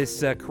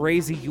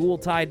crazy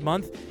Yuletide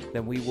month,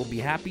 then we will be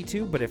happy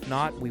to. But if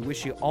not, we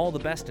wish you all the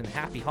best and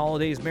happy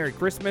holidays, Merry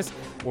Christmas,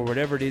 or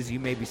whatever it is you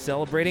may be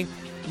celebrating.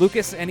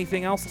 Lucas,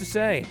 anything else to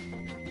say?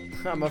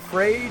 I'm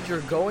afraid you're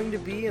going to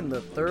be in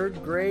the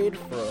 3rd grade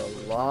for a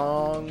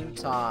long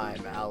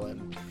time,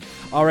 Alan.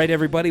 All right,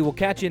 everybody, we'll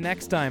catch you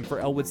next time for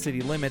Elwood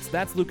City Limits.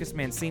 That's Lucas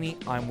Mancini.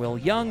 I'm Will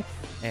Young,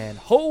 and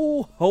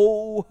ho,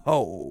 ho,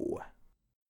 ho.